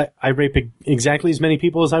 Says, I rape exactly as many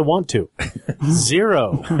people as I want to.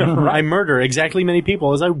 0. I murder exactly many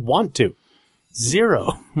people as I want to.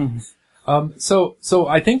 0. So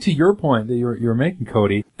I think to your point that you're making,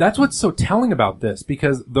 Cody, that's what's so telling about this,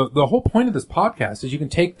 because the whole point of this podcast is you can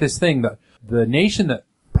take this thing, the nation that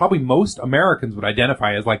probably most Americans would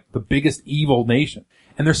identify as like the biggest evil nation.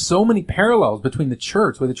 And there's so many parallels between the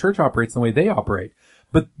church, the way the church operates and the way they operate,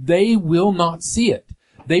 but they will not see it.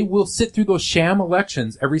 They will sit through those sham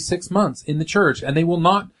elections every 6 months in the church, and they will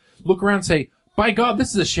not look around and say, by God,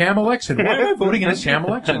 this is a sham election. Why am I voting in a sham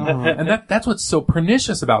election? And that's what's so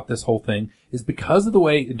pernicious about this whole thing, is because of the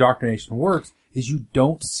way indoctrination works, is you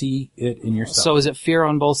don't see it in yourself. So is it fear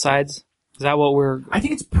on both sides? Is that what I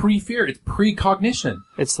think it's pre-fear. It's precognition.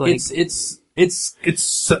 It's like...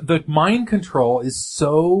 It's the mind control is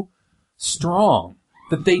so strong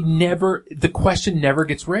that the question never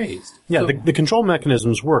gets raised. Yeah, so, the control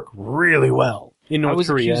mechanisms work really well in North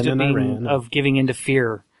Korea and Iran. Of giving into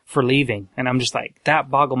fear for leaving. And I'm just like, that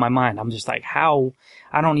boggled my mind. I'm just like, how?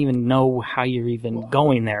 I don't even know how you're even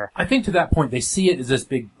going there. I think to that point, they see it as this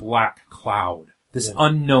big black cloud, this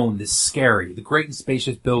unknown, this scary, the great and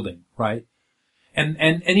spacious building, right?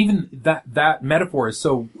 And even that metaphor is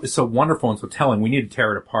so wonderful and so telling. We need to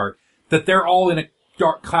tear it apart. That they're all in a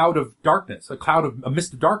dark cloud of darkness, a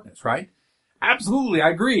mist of darkness, right? Absolutely, I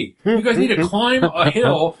agree. You guys need to climb a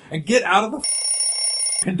hill and get out of the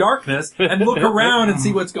in darkness and look around and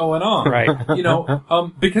see what's going on. Right.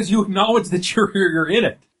 Because you acknowledge that you're in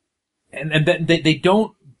it. And that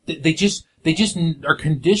they just are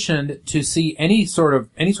conditioned to see any sort of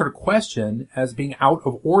question as being out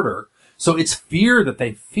of order. So it's fear that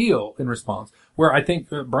they feel in response. Where I think,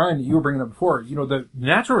 Brian, you were bringing up before, the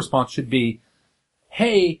natural response should be,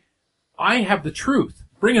 hey, I have the truth.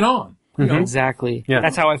 Bring it on. Exactly. Yeah.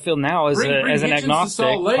 That's how I feel now as an agnostic.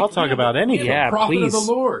 I'll talk about anything. Yeah, prophet please. of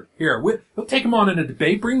the Lord. Here, we'll take him on in a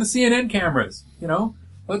debate. Bring the CNN cameras.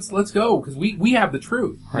 Let's go because we have the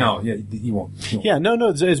truth. Right. No, yeah, you won't. Yeah, no.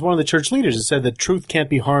 It's one of the church leaders that said that truth can't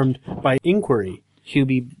be harmed by inquiry.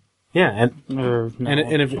 Hubie. Yeah,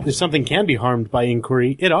 and if something can be harmed by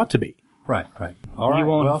inquiry, it ought to be. Right. You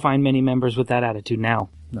won't find many members with that attitude now.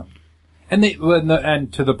 No. And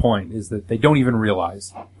to the point is that they don't even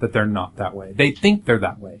realize that they're not that way. They think they're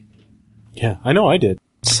that way. Yeah, I know I did.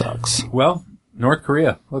 Sucks. Well, North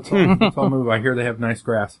Korea. Let's all move. I hear they have nice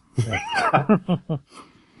grass. Yeah.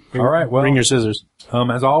 All right. Well, bring your scissors.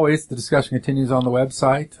 As always, the discussion continues on the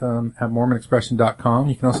website at MormonExpression.com.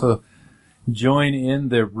 You can also join in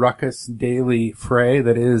the ruckus daily fray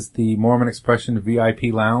that is the Mormon Expression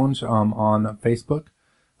VIP Lounge on Facebook,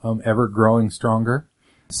 ever growing stronger.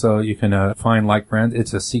 So you can find like friends.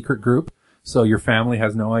 It's a secret group, so your family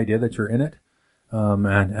has no idea that you're in it,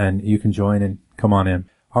 and you can join and come on in.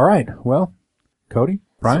 All right. Well, Cody,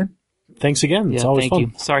 Brian, thanks again. It's always fun.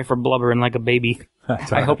 Thank you. Sorry for blubbering like a baby.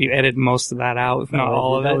 I hope you edit most of that out, if not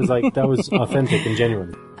all of it. That was authentic and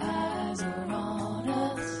genuine.